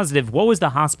the positive, what was the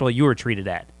hospital you were treated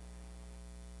at?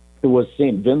 It was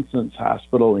St. Vincent's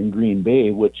Hospital in Green Bay,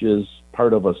 which is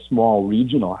part of a small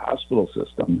regional hospital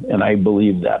system. And I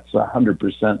believe that's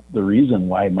 100% the reason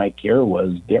why my care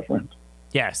was different.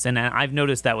 Yes, and I've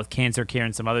noticed that with cancer care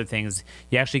and some other things,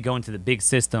 you actually go into the big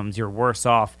systems, you're worse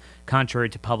off, contrary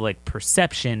to public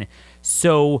perception.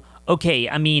 So, okay,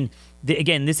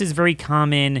 again, this is very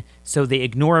common, so they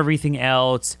ignore everything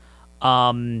else.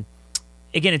 Again,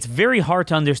 it's very hard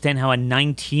to understand how a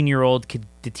 19-year-old could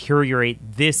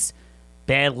deteriorate this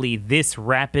badly, this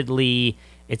rapidly.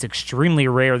 It's extremely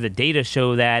rare. The data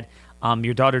show that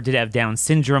your daughter did have Down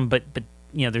syndrome, but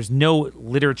there's no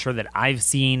literature that I've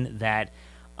seen that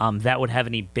that would have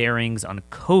any bearings on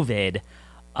COVID.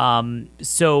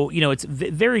 So, it's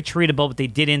very treatable, but they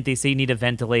didn't. They say you need a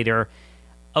ventilator.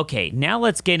 Okay, now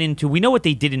let's get into, we know what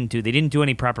they didn't do. They didn't do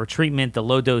any proper treatment, the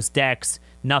low-dose Dex,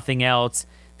 nothing else.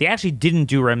 They actually didn't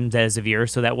do remdesivir,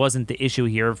 so that wasn't the issue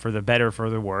here, for the better, for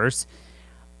the worse.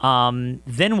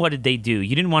 Then what did they do?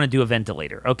 You didn't want to do a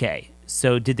ventilator. Okay,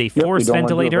 so did they force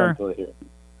ventilator?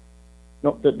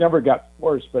 No, it never got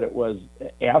forced, but it was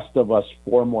asked of us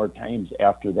 4 more times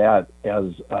after that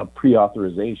as a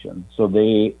pre-authorization. So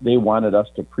they wanted us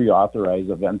to pre-authorize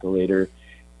a ventilator,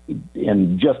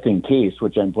 and just in case,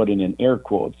 which I'm putting in air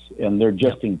quotes, and their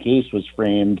just in case was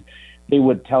framed, they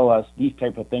would tell us these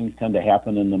type of things tend to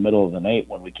happen in the middle of the night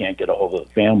when we can't get a hold of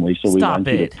the family, so we want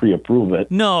you to pre-approve it.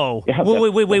 No. Yeah,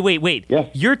 wait. Yes.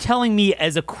 You're telling me,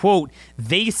 as a quote,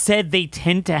 they said they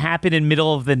tend to happen in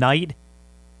middle of the night?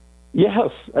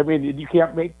 Yes. You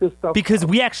can't make this stuff because up.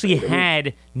 We actually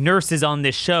had nurses on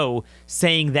this show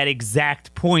saying that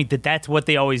exact point, that's what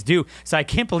they always do. So I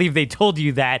can't believe they told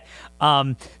you that.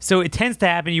 So it tends to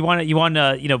happen. You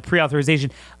want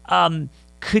pre-authorization.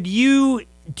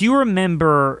 Do you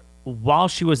remember while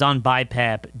she was on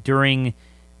BiPAP during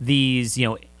these,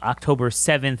 October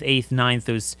 7th, 8th, 9th,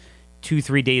 those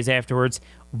 2-3 days afterwards,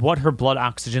 what her blood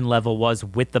oxygen level was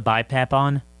with the BiPAP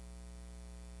on?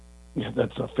 Yeah,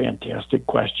 that's a fantastic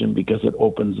question because it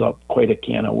opens up quite a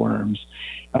can of worms.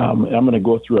 I'm going to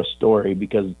go through a story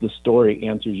because the story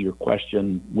answers your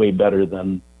question way better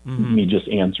than me just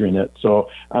answering it. So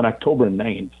on October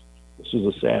 9th, this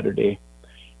was a Saturday,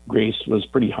 Grace was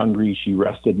pretty hungry. She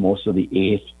rested most of the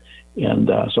 8th. And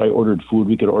so I ordered food.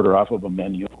 We could order off of a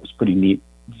menu. It was pretty neat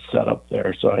setup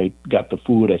there. So I got the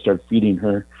food. I started feeding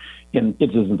her. And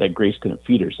it isn't that Grace couldn't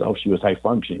feed herself. She was high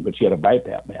functioning, but she had a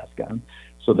BiPAP mask on.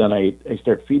 So then I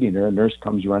start feeding her. A nurse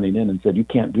comes running in and said, "You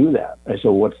can't do that." I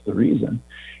said, "What's the reason?"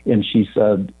 And she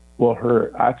said, "Well,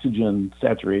 her oxygen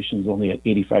saturation is only at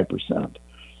 85%.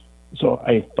 So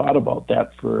I thought about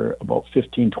that for about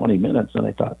 15, 20 minutes, and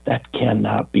I thought, that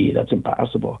cannot be. That's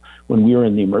impossible. When we were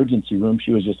in the emergency room,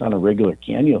 she was just on a regular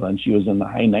cannula, and she was in the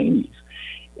high 90s.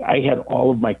 I had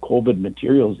all of my COVID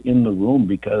materials in the room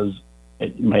because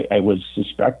I was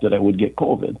suspected I would get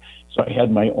COVID. So I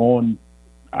had my own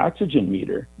oxygen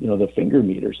meter, the finger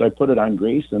meter. So I put it on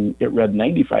Grace, and it read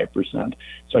 95%.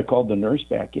 So I called the nurse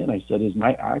back in. I said, "Is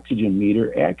my oxygen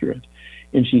meter accurate?"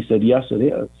 And she said, "Yes, it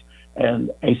is."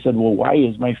 And I said, "Well, why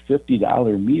is my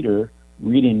 $50 meter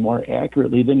reading more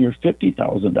accurately than your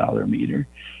 $50,000 meter?"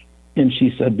 And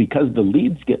she said, "Because the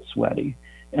leads get sweaty."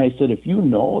 And I said, "If you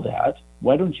know that,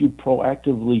 why don't you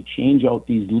proactively change out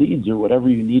these leads or whatever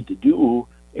you need to do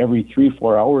every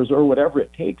 3-4 hours or whatever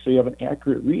it takes so you have an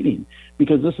accurate reading?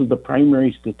 Because this is the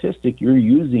primary statistic you're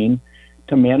using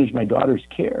to manage my daughter's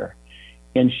care."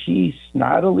 And she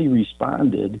snottily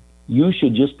responded, "You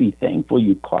should just be thankful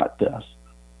you caught this."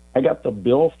 I got the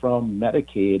bill from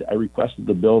Medicaid. I requested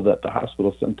the bill that the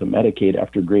hospital sent to Medicaid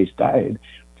after Grace died,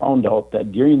 found out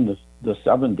that during the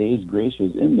 7 days Grace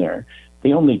was in there,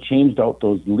 they only changed out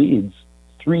those leads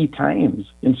 3 times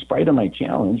in spite of my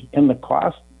challenge, and the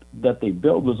cost that they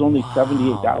billed was only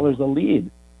 $78 a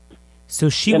lead. So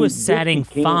she was sitting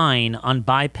fine on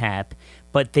BiPAP,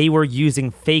 but they were using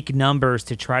fake numbers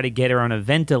to try to get her on a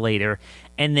ventilator.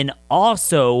 And then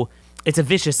also, it's a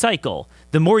vicious cycle.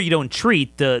 The more you don't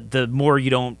treat, the more you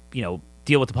don't,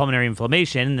 deal with the pulmonary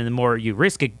inflammation, and the more you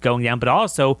risk it going down. But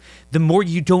also, the more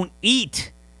you don't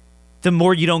eat, the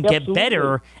more you don't get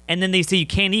better. And then they say you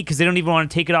can't eat because they don't even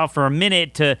want to take it off for a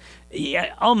minute to,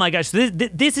 oh my gosh.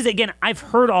 This is, again, I've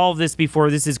heard all of this before.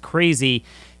 This is crazy.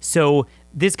 So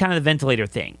this kind of the ventilator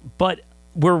thing. But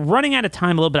we're running out of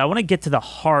time a little bit. I want to get to the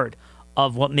heart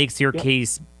of what makes your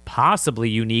case possibly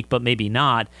unique, but maybe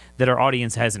not, that our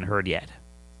audience hasn't heard yet.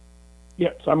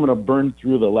 Yeah, so I'm going to burn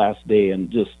through the last day, and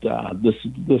just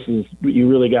this is, you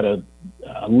really got to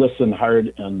listen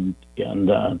hard and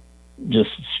just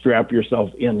strap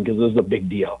yourself in, because this is a big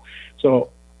deal.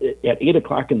 So at 8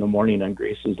 o'clock in the morning on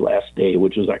Grace's last day,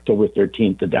 which was October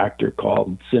 13th, the doctor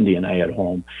called Cindy and I at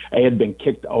home. I had been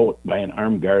kicked out by an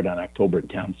armed guard on October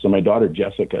 10th, so my daughter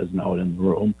Jessica is now in the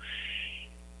room.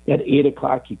 At 8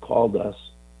 o'clock, he called us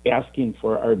asking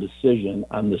for our decision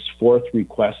on this fourth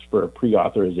request for a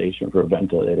pre-authorization for a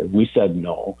ventilator. We said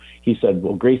no. He said,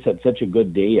 well, Grace had such a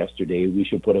good day yesterday, we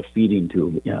should put a feeding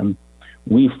tube in.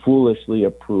 We foolishly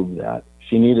approved that.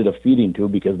 She needed a feeding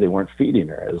tube because they weren't feeding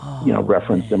her, as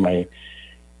referenced in my.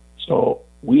 So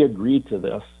we agreed to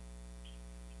this.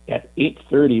 At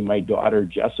 8:30, my daughter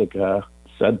Jessica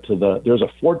said there's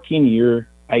a 14-year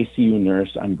ICU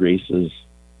nurse on Grace's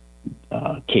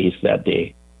case that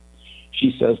day.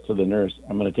 She says to the nurse,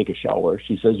 I'm going to take a shower.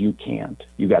 She says, you can't.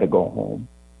 You got to go home.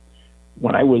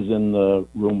 When I was in the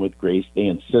room with Grace, they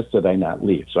insisted I not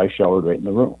leave, so I showered right in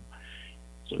the room.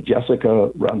 So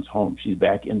Jessica runs home. She's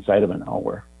back inside of an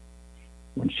hour.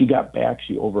 When she got back,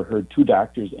 she overheard two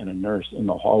doctors and a nurse in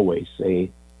the hallway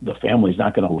say, the family's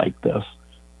not going to like this.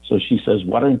 So she says,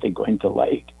 what aren't they going to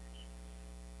like?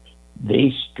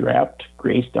 They strapped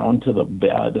Grace down to the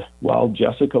bed while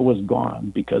Jessica was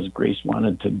gone because Grace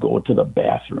wanted to go to the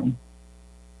bathroom.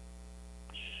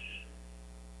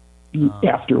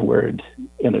 Afterward,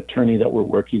 an attorney that we're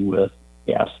working with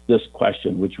asked this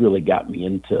question, which really got me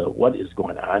into what is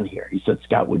going on here. He said,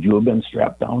 Scott, would you have been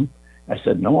strapped down? I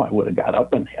said, no, I would have got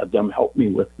up and had them help me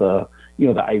with the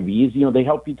IVs. They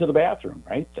help you to the bathroom,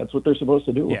 right? That's what they're supposed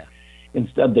to do. Yeah.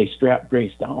 Instead, they strapped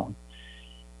Grace down.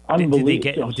 Did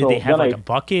they have a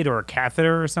bucket or a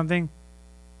catheter or something?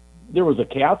 There was a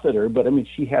catheter, but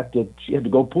she had to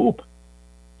go poop.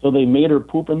 So they made her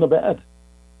poop in the bed.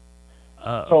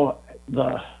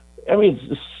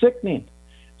 It's sickening.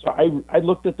 So I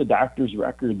looked at the doctor's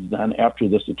records then after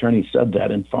this attorney said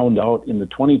that and found out in the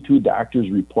 22 doctors'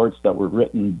 reports that were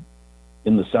written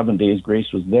in the 7 days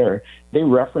Grace was there, they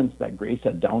referenced that Grace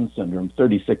had Down syndrome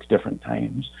 36 different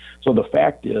times. So the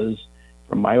fact is,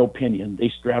 from my opinion, they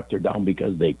strapped her down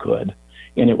because they could,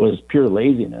 and it was pure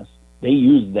laziness. They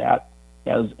used that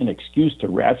as an excuse to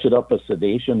ratchet up a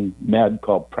sedation med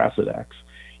called Precedex.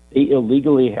 They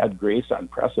illegally had Grace on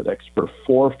Precedex for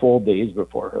 4 full days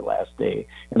before her last day.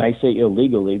 And I say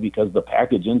illegally because the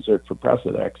package insert for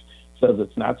Precedex says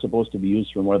it's not supposed to be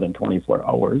used for more than 24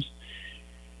 hours.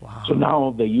 Wow. So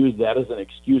now they use that as an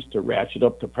excuse to ratchet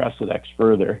up the Precedex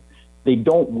further. They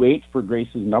don't wait for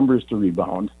Grace's numbers to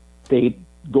rebound. They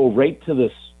go right to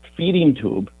this feeding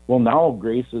tube. Well, now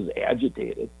Grace is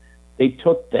agitated. They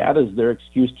took that as their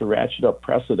excuse to ratchet up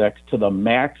Precedex to the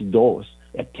max dose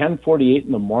at 10:48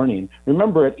 in the morning.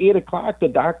 Remember, at 8 o'clock, the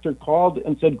doctor called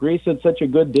and said Grace had such a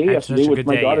good day yesterday with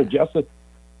my daughter Jessica.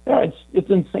 Yeah, it's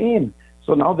insane.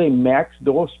 So now they max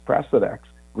dose Precedex.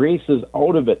 Grace is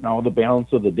out of it now the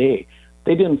balance of the day.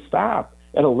 They didn't stop.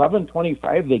 At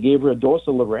 11:25, they gave her a dose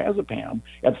of lorazepam.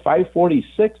 At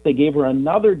 5:46, they gave her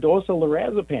another dose of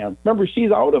lorazepam. Remember,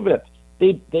 she's out of it.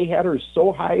 They had her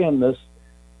so high on this.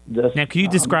 Now, can you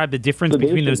describe the difference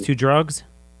between those two drugs?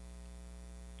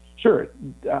 Sure.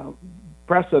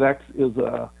 Precedex is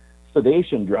a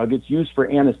sedation drug. It's used for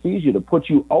anesthesia to put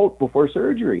you out before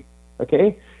surgery,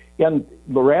 okay? And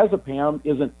lorazepam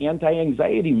is an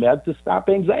anti-anxiety med to stop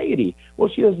anxiety. Well,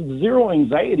 she has zero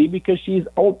anxiety because she's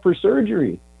out for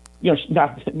surgery.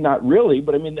 Not really,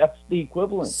 but that's the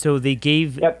equivalent. So they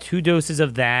gave 2 doses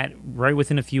of that right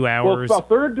within a few hours. Well, the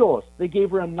third dose, they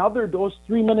gave her another dose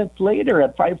 3 minutes later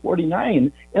at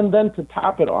 5:49, and then to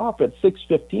top it off at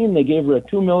 6:15, they gave her a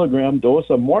 2 milligram dose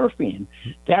of morphine.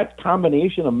 That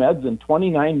combination of meds in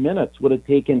 29 minutes would have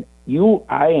taken you,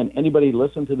 I, and anybody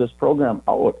listen to this program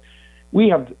out. We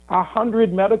have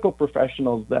 100 medical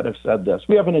professionals that have said this.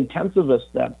 We have an intensivist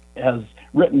that has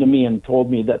written to me and told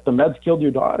me that the meds killed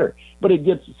your daughter, but it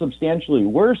gets substantially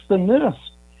worse than this.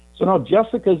 So now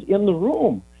Jessica's in the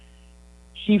room.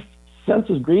 She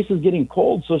senses Grace is getting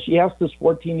cold, so she asked this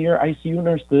 14-year ICU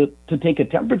nurse to take a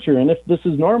temperature, and if this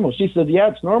is normal. She said, yeah,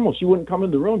 it's normal. She wouldn't come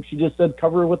in the room. She just said,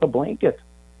 cover her with a blanket.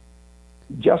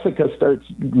 Jessica starts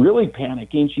really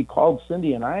panicking. She called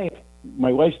Cindy and I.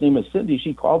 My wife's name is Cindy.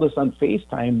 She called us on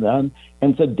FaceTime then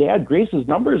and said, Dad, Grace's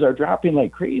numbers are dropping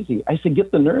like crazy. I said,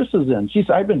 get the nurses in. She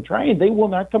said, I've been trying. They will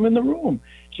not come in the room.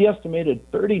 She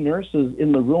estimated 30 nurses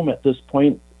in the room at this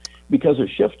point because of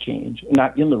shift change.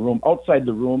 Not in the room, outside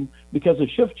the room because of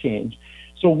shift change.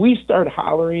 So we start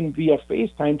hollering via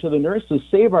FaceTime to the nurses,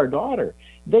 save our daughter.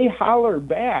 They holler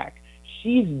back,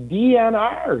 she's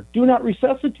DNR. Do not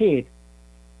resuscitate.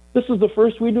 This is the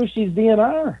first we knew she's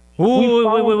DNR.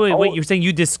 Wait. You're saying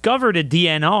you discovered a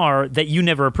DNR that you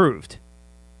never approved?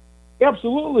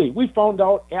 Absolutely. We found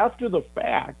out after the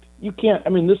fact. You can't, I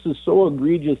mean, this is so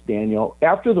egregious, Daniel.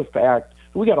 After the fact,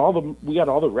 we got all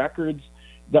the records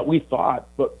that we thought,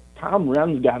 but Tom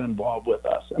Renz got involved with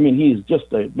us. I mean, he's just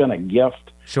been a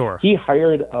gift. Sure. He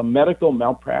hired a medical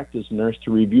malpractice nurse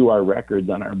to review our records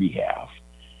on our behalf.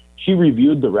 She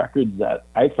reviewed the records that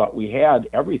I thought we had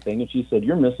everything, and she said,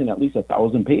 you're missing at least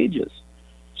 1,000 pages.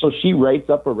 So she writes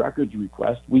up a records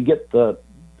request. We get the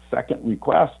second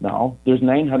request now. There's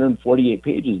 948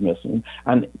 pages missing.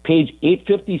 On page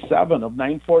 857 of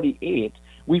 948,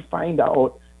 we find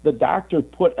out the doctor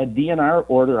put a DNR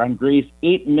order on Grace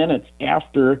 8 minutes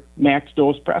after max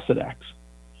dose Precedex.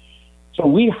 So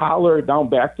we holler, down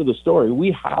back to the story,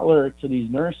 we holler to these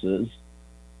nurses,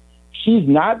 she's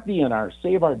not DNR,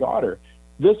 save our daughter.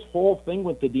 This whole thing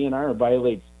with the DNR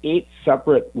violates 8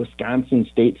 separate Wisconsin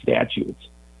state statutes.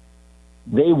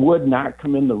 They would not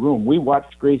come in the room. We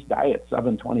watched Grace die at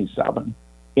 7:27.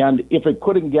 And if it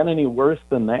couldn't get any worse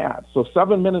than that. So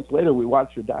 7 minutes later, we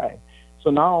watched her die.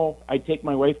 So now I take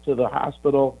my wife to the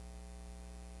hospital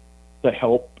to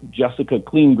help Jessica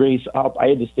clean Grace up. I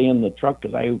had to stay in the truck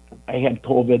because I had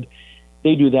COVID.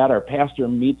 They do that. Our pastor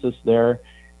meets us there.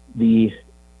 The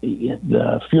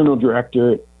funeral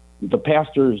director, the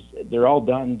pastors, they're all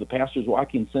done. The pastor's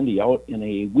walking Cindy out in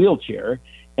a wheelchair,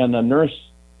 and the nurse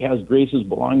has Grace's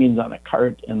belongings on a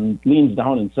cart and leans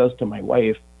down and says to my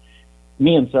wife,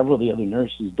 me and several of the other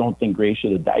nurses don't think Grace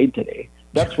should have died today.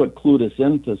 That's what clued us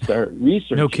in to start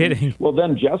researching. No kidding. Well,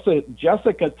 then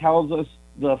Jessica tells us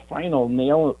the final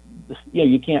nail. Yeah,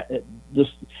 you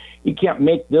can't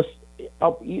make this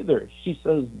up either. She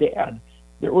says, Dad,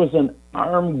 there was an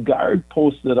armed guard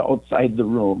posted outside the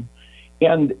room.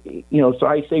 And, so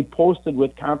I say posted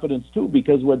with confidence, too,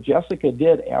 because what Jessica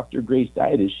did after Grace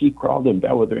died is she crawled in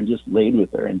bed with her and just laid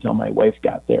with her until my wife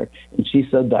got there. And she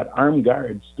said that armed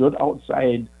guard stood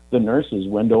outside the nurse's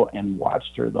window and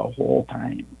watched her the whole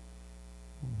time.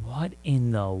 What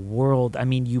in the world? I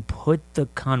mean, you put the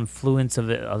confluence of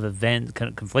events,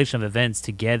 conflation of events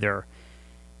together,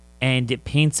 and it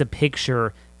paints a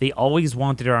picture. They always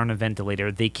wanted her on a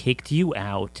ventilator. They kicked you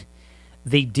out.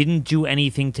 They didn't do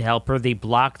anything to help her. They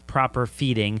blocked proper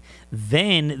feeding.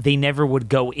 Then they never would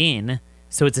go in.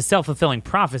 So it's a self-fulfilling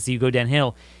prophecy. You go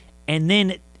downhill. And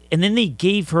then they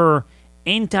gave her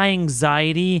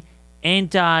anti-anxiety,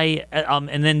 and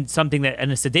then something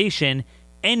and a sedation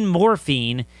and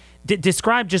morphine.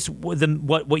 Describe just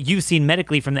what you've seen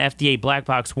medically from the FDA black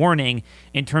box warning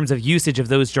in terms of usage of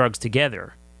those drugs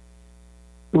together.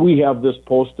 We have this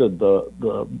posted,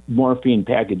 the morphine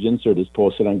package insert is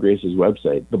posted on Grace's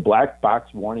website. The black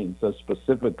box warning says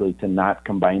specifically to not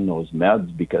combine those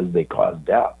meds because they cause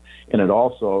death. And it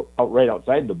also, right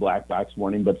outside the black box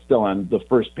warning, but still on the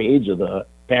first page of the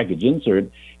package insert,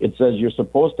 it says you're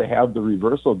supposed to have the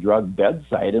reversal drug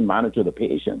bedside and monitor the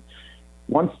patient.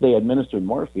 Once they administered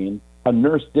morphine, a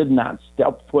nurse did not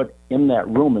step foot in that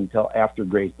room until after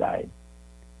Grace died.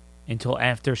 Until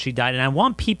after she died. And I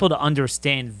want people to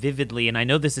understand vividly, and I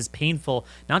know this is painful,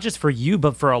 not just for you,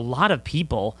 but for a lot of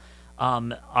people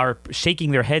are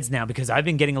shaking their heads now because I've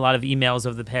been getting a lot of emails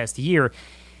over the past year.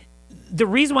 The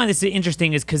reason why this is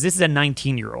interesting is because this is a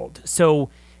 19-year-old. So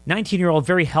 19-year-old,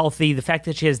 very healthy. The fact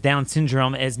that she has Down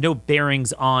syndrome has no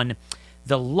bearings on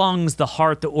the lungs, the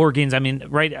heart, the organs. I mean,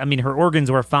 right? I mean, her organs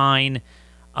were fine.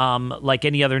 Like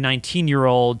any other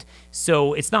 19-year-old.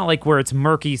 So it's not like where it's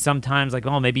murky sometimes, like,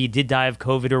 oh, maybe you did die of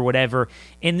COVID or whatever.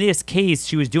 In this case,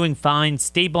 she was doing fine,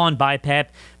 stable on BiPAP.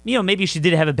 Maybe she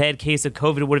did have a bad case of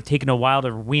COVID. It would have taken a while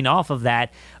to wean off of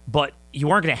that, but you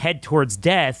weren't going to head towards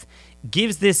death.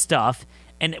 Gives this stuff,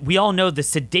 and we all know the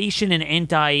sedation and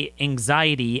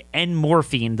anti-anxiety and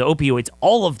morphine, the opioids,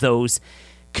 all of those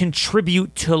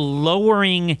contribute to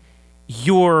lowering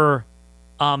your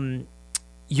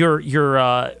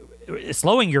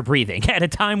slowing your breathing at a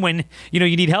time when you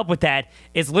need help with that.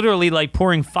 It's literally like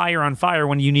pouring fire on fire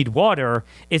when you need water.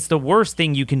 It's the worst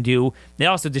thing you can do. It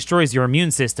also destroys your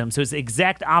immune system. So it's the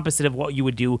exact opposite of what you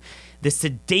would do. The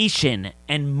sedation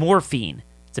and morphine,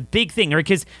 it's a big thing, right?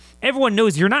 Because everyone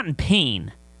knows you're not in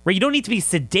pain. right? You don't need to be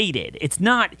sedated. It's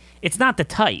not the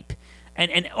type.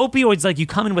 And opioids, like you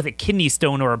come in with a kidney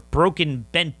stone or a broken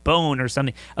bent bone or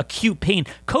something, acute pain.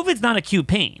 COVID's not acute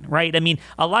pain, right? I mean,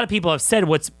 a lot of people have said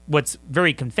what's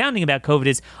very confounding about COVID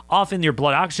is often your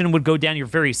blood oxygen would go down, you're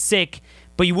very sick,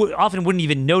 but you often wouldn't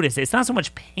even notice it. It's not so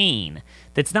much pain.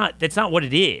 That's not what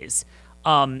it is.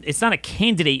 It's not a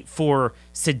candidate for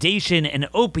sedation and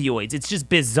opioids. It's just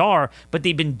bizarre, but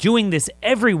they've been doing this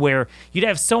everywhere. You'd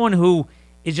have someone who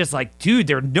is just like, dude,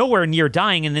 they're nowhere near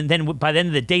dying, and then by the end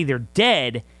of the day, they're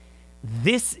dead.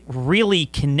 This really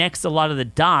connects a lot of the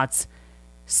dots.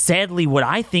 Sadly, what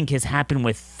I think has happened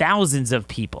with thousands of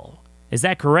people. Is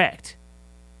that correct?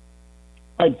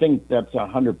 I think that's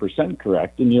 100%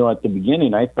 correct. And, at the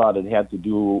beginning, I thought it had to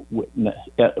do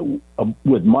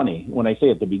with money. When I say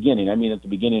at the beginning, I mean at the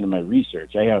beginning of my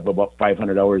research. I have about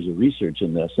 500 hours of research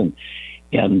in this, and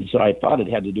so I thought it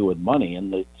had to do with money.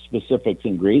 And the specifics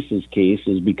in Grace's case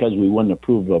is because we wouldn't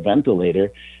approve a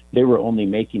ventilator, they were only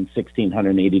making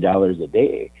 $1,680 a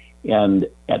day. And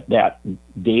at that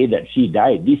day that she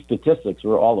died, these statistics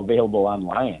were all available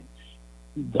online.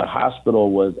 The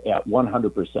hospital was at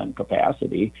 100%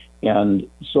 capacity, and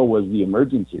so was the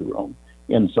emergency room.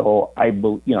 And so I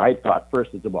thought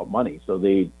first it's about money. So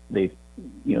they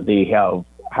have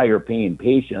higher paying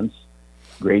patients.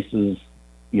 Grace is,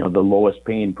 the lowest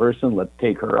paying person. Let's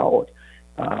take her out.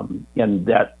 And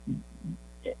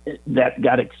that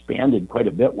got expanded quite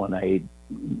a bit when I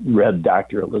read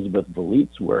Dr. Elizabeth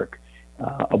Velit's work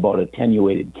about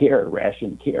attenuated care,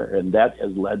 ration care, and that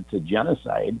has led to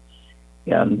genocide.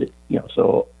 And,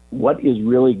 so what is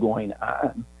really going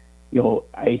on?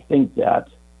 I think that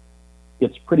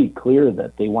it's pretty clear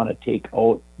that they want to take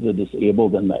out the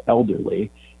disabled and the elderly,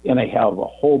 and I have a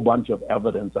whole bunch of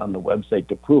evidence on the website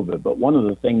to prove it. But one of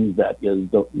the things that is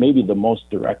maybe the most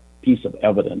direct piece of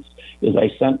evidence is I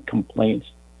sent complaints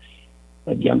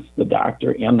against the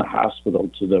doctor and the hospital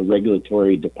to the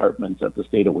regulatory departments at the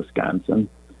state of Wisconsin.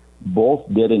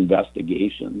 Both did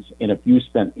investigations, and if you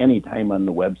spent any time on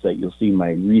the website, you'll see my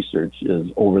research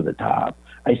is over the top.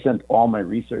 I sent all my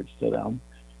research to them.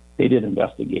 They did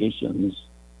investigations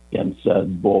and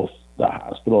said both the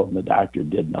hospital and the doctor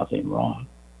did nothing wrong.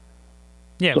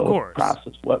 Yeah, so of course.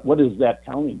 Process. What is that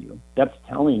telling you? That's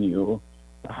telling you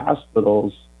the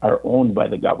hospitals are owned by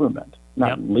the government,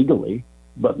 not legally,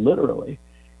 but literally.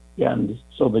 And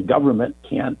so the government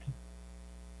can't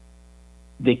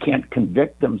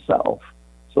convict themselves.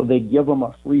 So they give them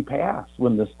a free pass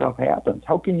when this stuff happens.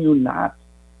 How can you not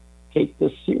take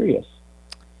this serious?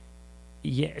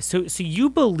 Yeah, so you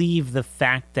believe the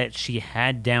fact that she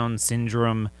had Down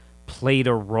syndrome played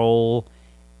a role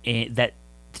in that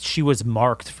she was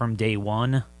marked from day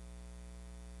one?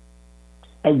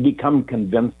 I've become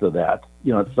convinced of that.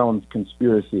 It sounds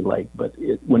conspiracy-like, but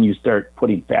when you start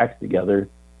putting facts together,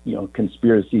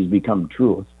 conspiracies become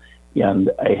truth. And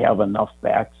I have enough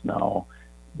facts now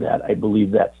that I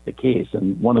believe that's the case.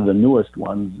 And one of the newest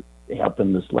ones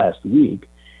happened this last week.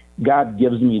 God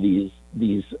gives me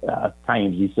these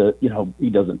times. He said, he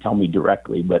doesn't tell me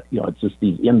directly, but, it's just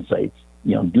these insights,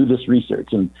 do this research.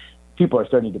 And people are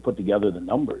starting to put together the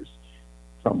numbers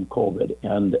from COVID.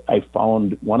 And I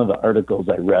found one of the articles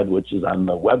I read, which is on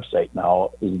the website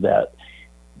now, is that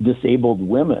disabled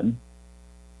women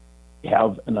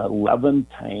have an 11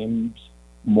 times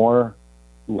more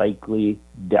likely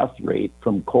death rate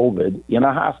from COVID in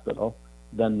a hospital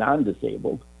than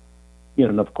non-disabled.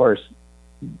 And of course,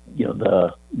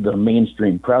 the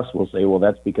mainstream press will say, well,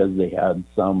 that's because they had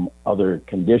some other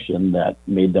condition that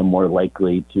made them more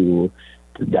likely to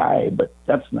die, but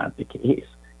that's not the case.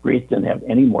 Grace didn't have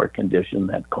any more condition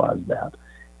that caused that.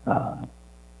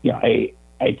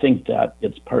 I think that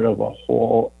it's part of a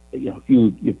whole, if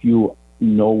you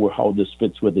know how this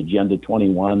fits with Agenda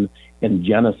 21, and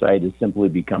genocide is simply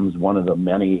becomes one of the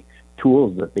many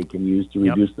tools that they can use to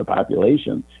reduce the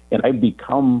population. And I've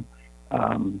become,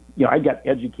 I got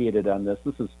educated on this.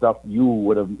 This is stuff you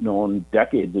would have known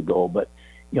decades ago, but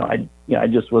I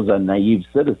just was a naive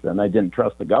citizen. I didn't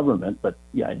trust the government, but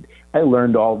I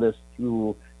learned all this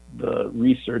through the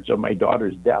research of my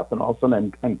daughter's death, and all of a sudden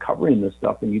I'm uncovering this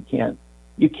stuff, and you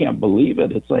can't believe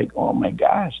it. It's like, oh my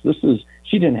gosh,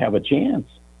 she didn't have a chance.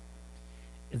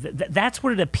 That's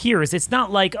what it appears. It's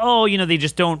not like, they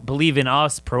just don't believe in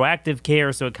us, proactive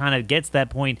care, so it kind of gets that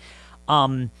point.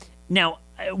 Now,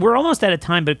 we're almost out of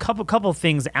time, but a couple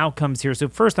things, outcomes here. So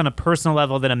first on a personal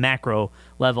level, then a macro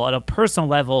level. At a personal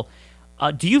level,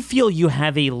 do you feel you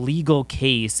have a legal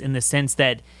case in the sense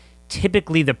that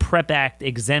typically the PrEP Act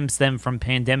exempts them from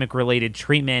pandemic-related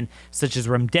treatment, such as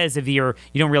remdesivir?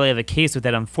 You don't really have a case with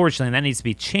that, unfortunately, and that needs to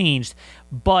be changed.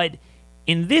 But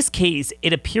In this case,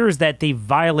 it appears that they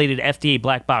violated FDA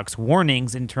black box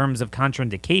warnings in terms of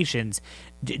contraindications.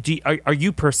 Are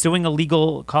you pursuing a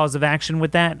legal cause of action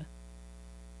with that?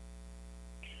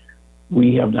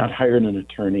 We have not hired an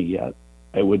attorney yet.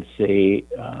 I would say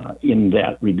in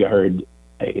that regard,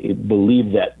 I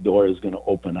believe that door is going to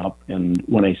open up. And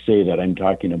when I say that, I'm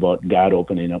talking about God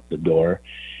opening up the door.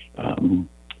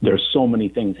 There's so many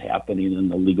things happening in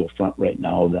the legal front right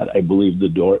now that I believe the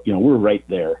door, we're right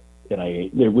there.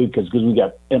 Because we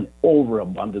got an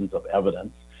overabundance of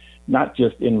evidence, not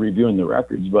just in reviewing the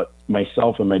records, but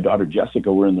myself and my daughter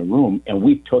Jessica were in the room and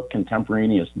we took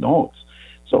contemporaneous notes.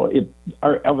 So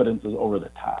our evidence is over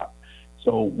the top.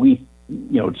 So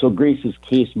so Grace's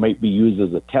case might be used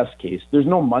as a test case. There's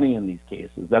no money in these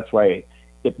cases. That's why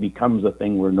it becomes a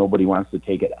thing where nobody wants to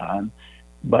take it on.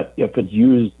 But if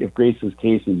Grace's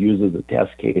case is used as a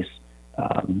test case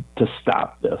to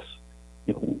stop this,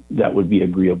 that would be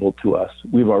agreeable to us.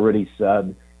 We've already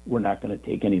said we're not going to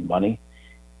take any money.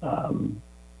 So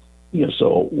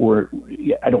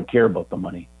I don't care about the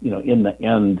money. In the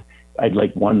end, I'd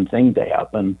like one thing to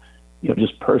happen,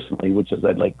 just personally, which is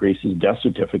I'd like Grace's death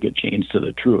certificate changed to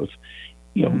the truth.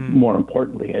 More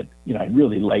importantly, I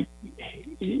really like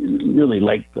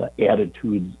the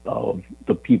attitudes of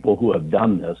the people who have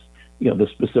done this. The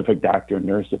specific doctor and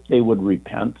nurse, if they would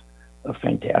repent,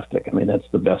 fantastic. I mean, that's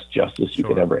the best justice you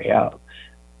could ever have,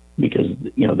 because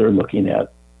they're looking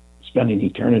at spending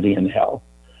eternity in hell,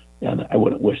 and I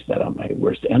wouldn't wish that on my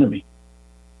worst enemy.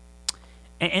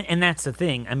 And that's the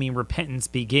thing. I mean, repentance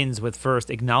begins with first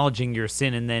acknowledging your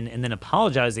sin and then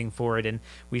apologizing for it. And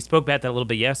we spoke about that a little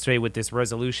bit yesterday with this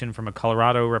resolution from a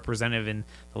Colorado representative in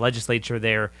the legislature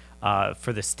there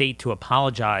for the state to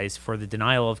apologize for the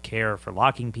denial of care, for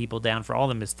locking people down, for all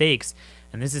the mistakes.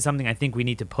 And this is something I think we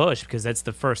need to push, because that's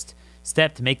the first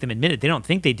step to make them admit it. They don't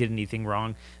think they did anything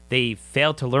wrong. They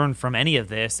failed to learn from any of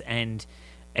this. And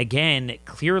again,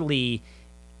 clearly,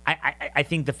 I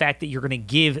think the fact that you're going to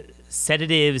give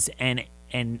sedatives and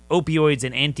opioids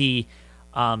and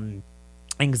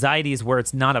anxieties where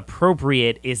it's not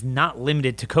appropriate is not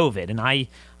limited to COVID. And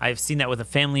I've seen that with a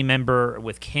family member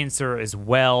with cancer as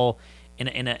well,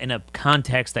 in a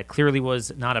context that clearly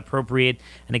was not appropriate.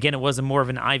 And again, it was more of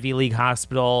an Ivy League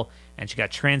hospital, and she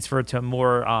got transferred to a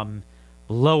more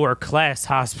lower class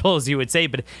hospital, as you would say,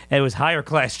 but it was higher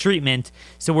class treatment.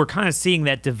 So we're kind of seeing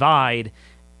that divide,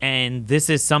 and this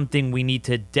is something we need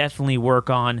to definitely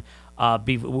work on.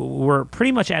 We're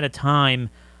pretty much out of time.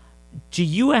 Do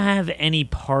you have any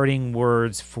parting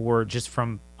words just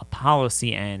from a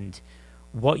policy end,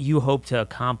 what you hope to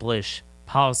accomplish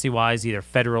policy-wise, either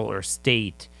federal or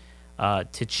state,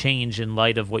 to change in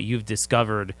light of what you've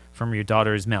discovered from your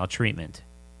daughter's maltreatment?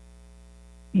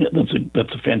 Yeah,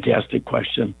 that's a fantastic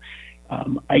question.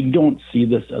 I don't see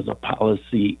this as a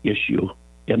policy issue,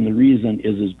 and the reason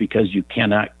is because you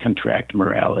cannot contract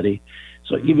morality.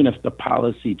 So even if the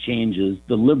policy changes,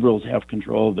 the liberals have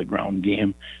control of the ground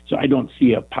game. So I don't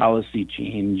see a policy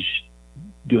change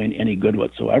doing any good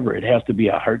whatsoever. It has to be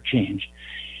a heart change.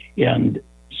 And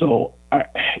so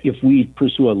if we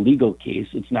pursue a legal case,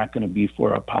 it's not going to be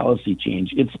for a policy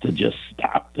change. It's to just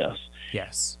stop this.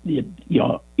 Yes. And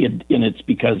it's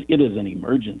because it is an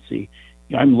emergency.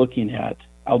 I'm looking at,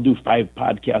 I'll do 5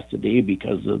 podcasts a day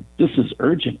because this is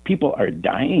urgent. People are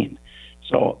dying.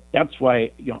 So that's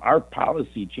why, our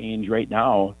policy change right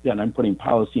now, and I'm putting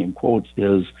policy in quotes,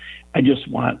 is I just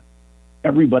want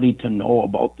everybody to know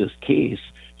about this case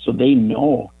so they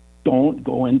know, don't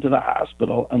go into the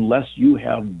hospital unless you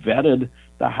have vetted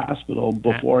the hospital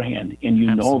beforehand and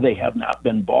know they have not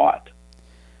been bought.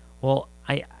 Well,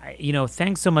 I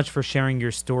thanks so much for sharing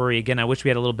your story. Again, I wish we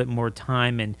had a little bit more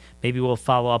time, and maybe we'll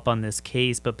follow up on this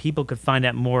case, but people could find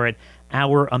out more at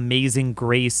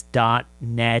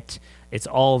ouramazinggrace.net. It's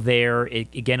all there.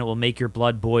 It will make your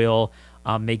blood boil.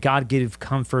 May God give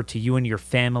comfort to you and your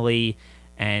family,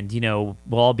 and, we'll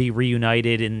all be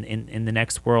reunited in the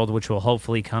next world, which will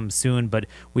hopefully come soon. But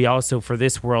we also, for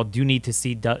this world, do need to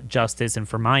see justice, and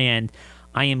for my end,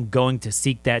 I am going to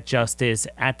seek that justice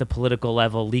at the political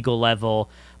level, legal level.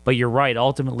 But you're right.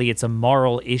 Ultimately, it's a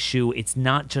moral issue. It's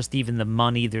not just even the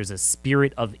money. There's a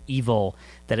spirit of evil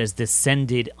that has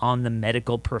descended on the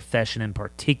medical profession in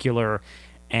particular.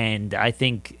 And I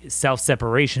think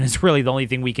self-separation is really the only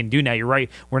thing we can do now. You're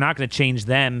right. We're not going to change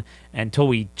them until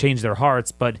we change their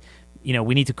hearts. But, we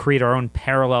need to create our own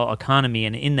parallel economy.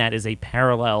 And in that is a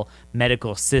parallel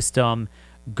medical system.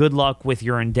 Good luck with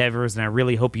your endeavors, and I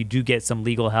really hope you do get some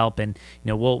legal help. And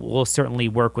we'll certainly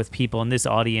work with people in this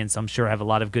audience. I'm sure have a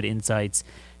lot of good insights.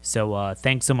 So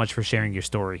thanks so much for sharing your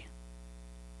story.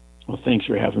 Well, thanks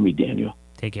for having me, Daniel.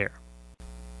 Take care.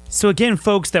 So again,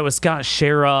 folks, that was Scott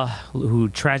Schara, who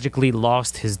tragically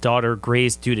lost his daughter,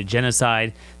 Grace, due to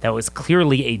genocide. That was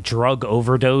clearly a drug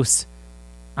overdose.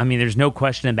 I mean, there's no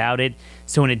question about it.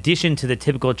 So in addition to the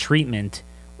typical treatment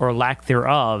or lack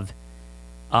thereof,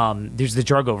 there's the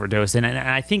drug overdose. And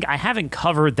I think I haven't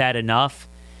covered that enough,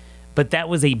 but that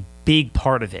was a big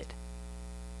part of it.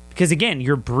 Because again,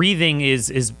 your breathing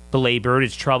is belabored,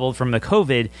 it's troubled from the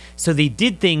COVID. So they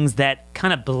did things that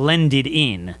kind of blended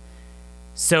in.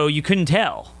 So you couldn't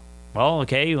tell. Well,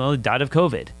 okay, he died of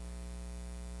COVID.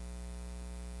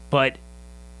 But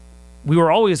we were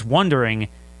always wondering,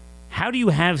 how do you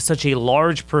have such a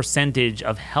large percentage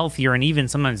of healthier and even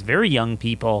sometimes very young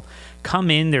people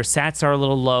come in, their SATs are a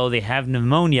little low, they have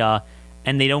pneumonia,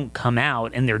 and they don't come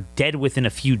out, and they're dead within a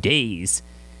few days?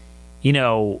 You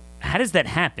know, how does that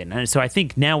happen? And so I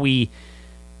think now we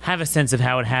have a sense of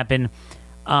how it happened.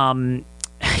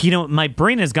 You know, my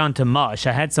brain has gone to mush.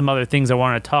 I had some other things I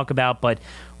wanted to talk about, but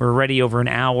we're already over an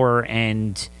hour,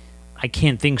 and I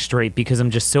can't think straight because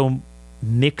I'm just so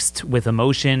mixed with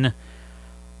emotion.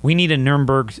 We need a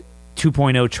Nuremberg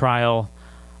 2.0 trial.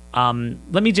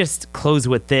 Let me just close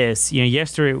with this. You know,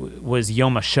 yesterday was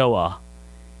Yom HaShoah,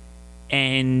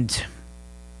 and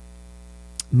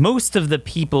most of the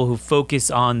people who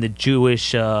focus on the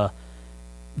Jewish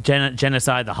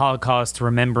genocide, the Holocaust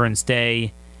Remembrance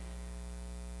Day,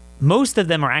 most of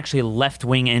them are actually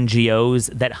left-wing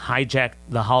NGOs that hijack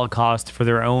the Holocaust for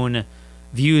their own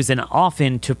views and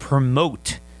often to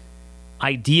promote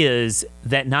ideas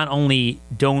that not only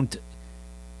don't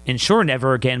ensure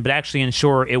never again, but actually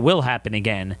ensure it will happen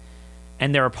again.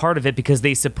 And they're a part of it because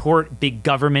they support big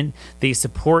government, they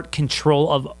support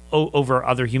control of over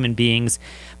other human beings.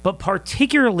 But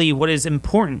particularly what is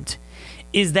important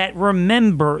is that,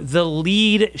 remember, the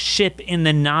lead ship in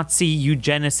the Nazi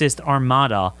eugenicist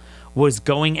armada was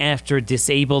going after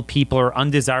disabled people or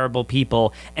undesirable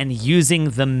people and using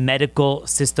the medical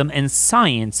system and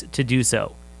science to do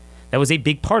so. That was a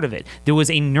big part of it. There was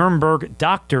a Nuremberg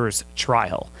doctors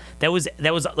trial. That was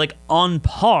like on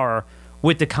par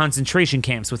with the concentration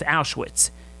camps with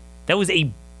Auschwitz. That was a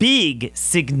big,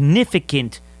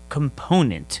 significant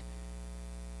component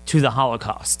to the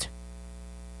Holocaust.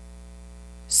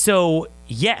 So,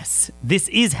 yes, this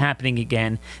is happening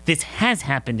again. This has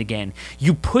happened again.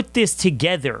 You put this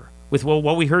together with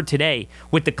what we heard today,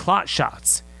 with the clot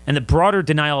shots and the broader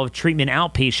denial of treatment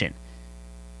outpatient,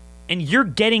 and you're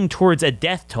getting towards a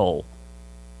death toll,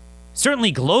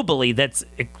 certainly globally, that's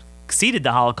exceeded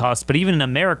the Holocaust, but even in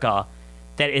America,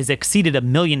 that has exceeded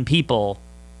 1 million people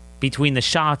between the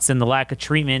shots and the lack of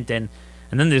treatment, and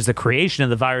then there's the creation of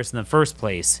the virus in the first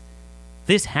place.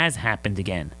 This has happened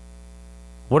again.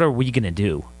 What are we going to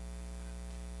do?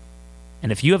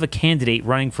 And if you have a candidate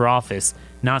running for office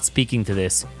not speaking to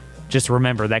this, just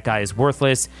remember that guy is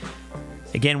worthless.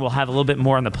 Again, we'll have a little bit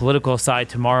more on the political side.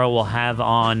 Tomorrow we'll have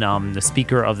on the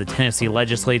Speaker of the Tennessee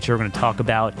Legislature. We're going to talk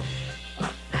about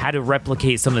how to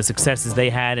replicate some of the successes they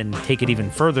had and take it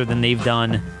even further than they've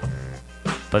done.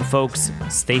 But folks,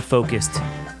 stay focused,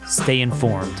 stay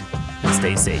informed, and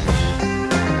stay safe.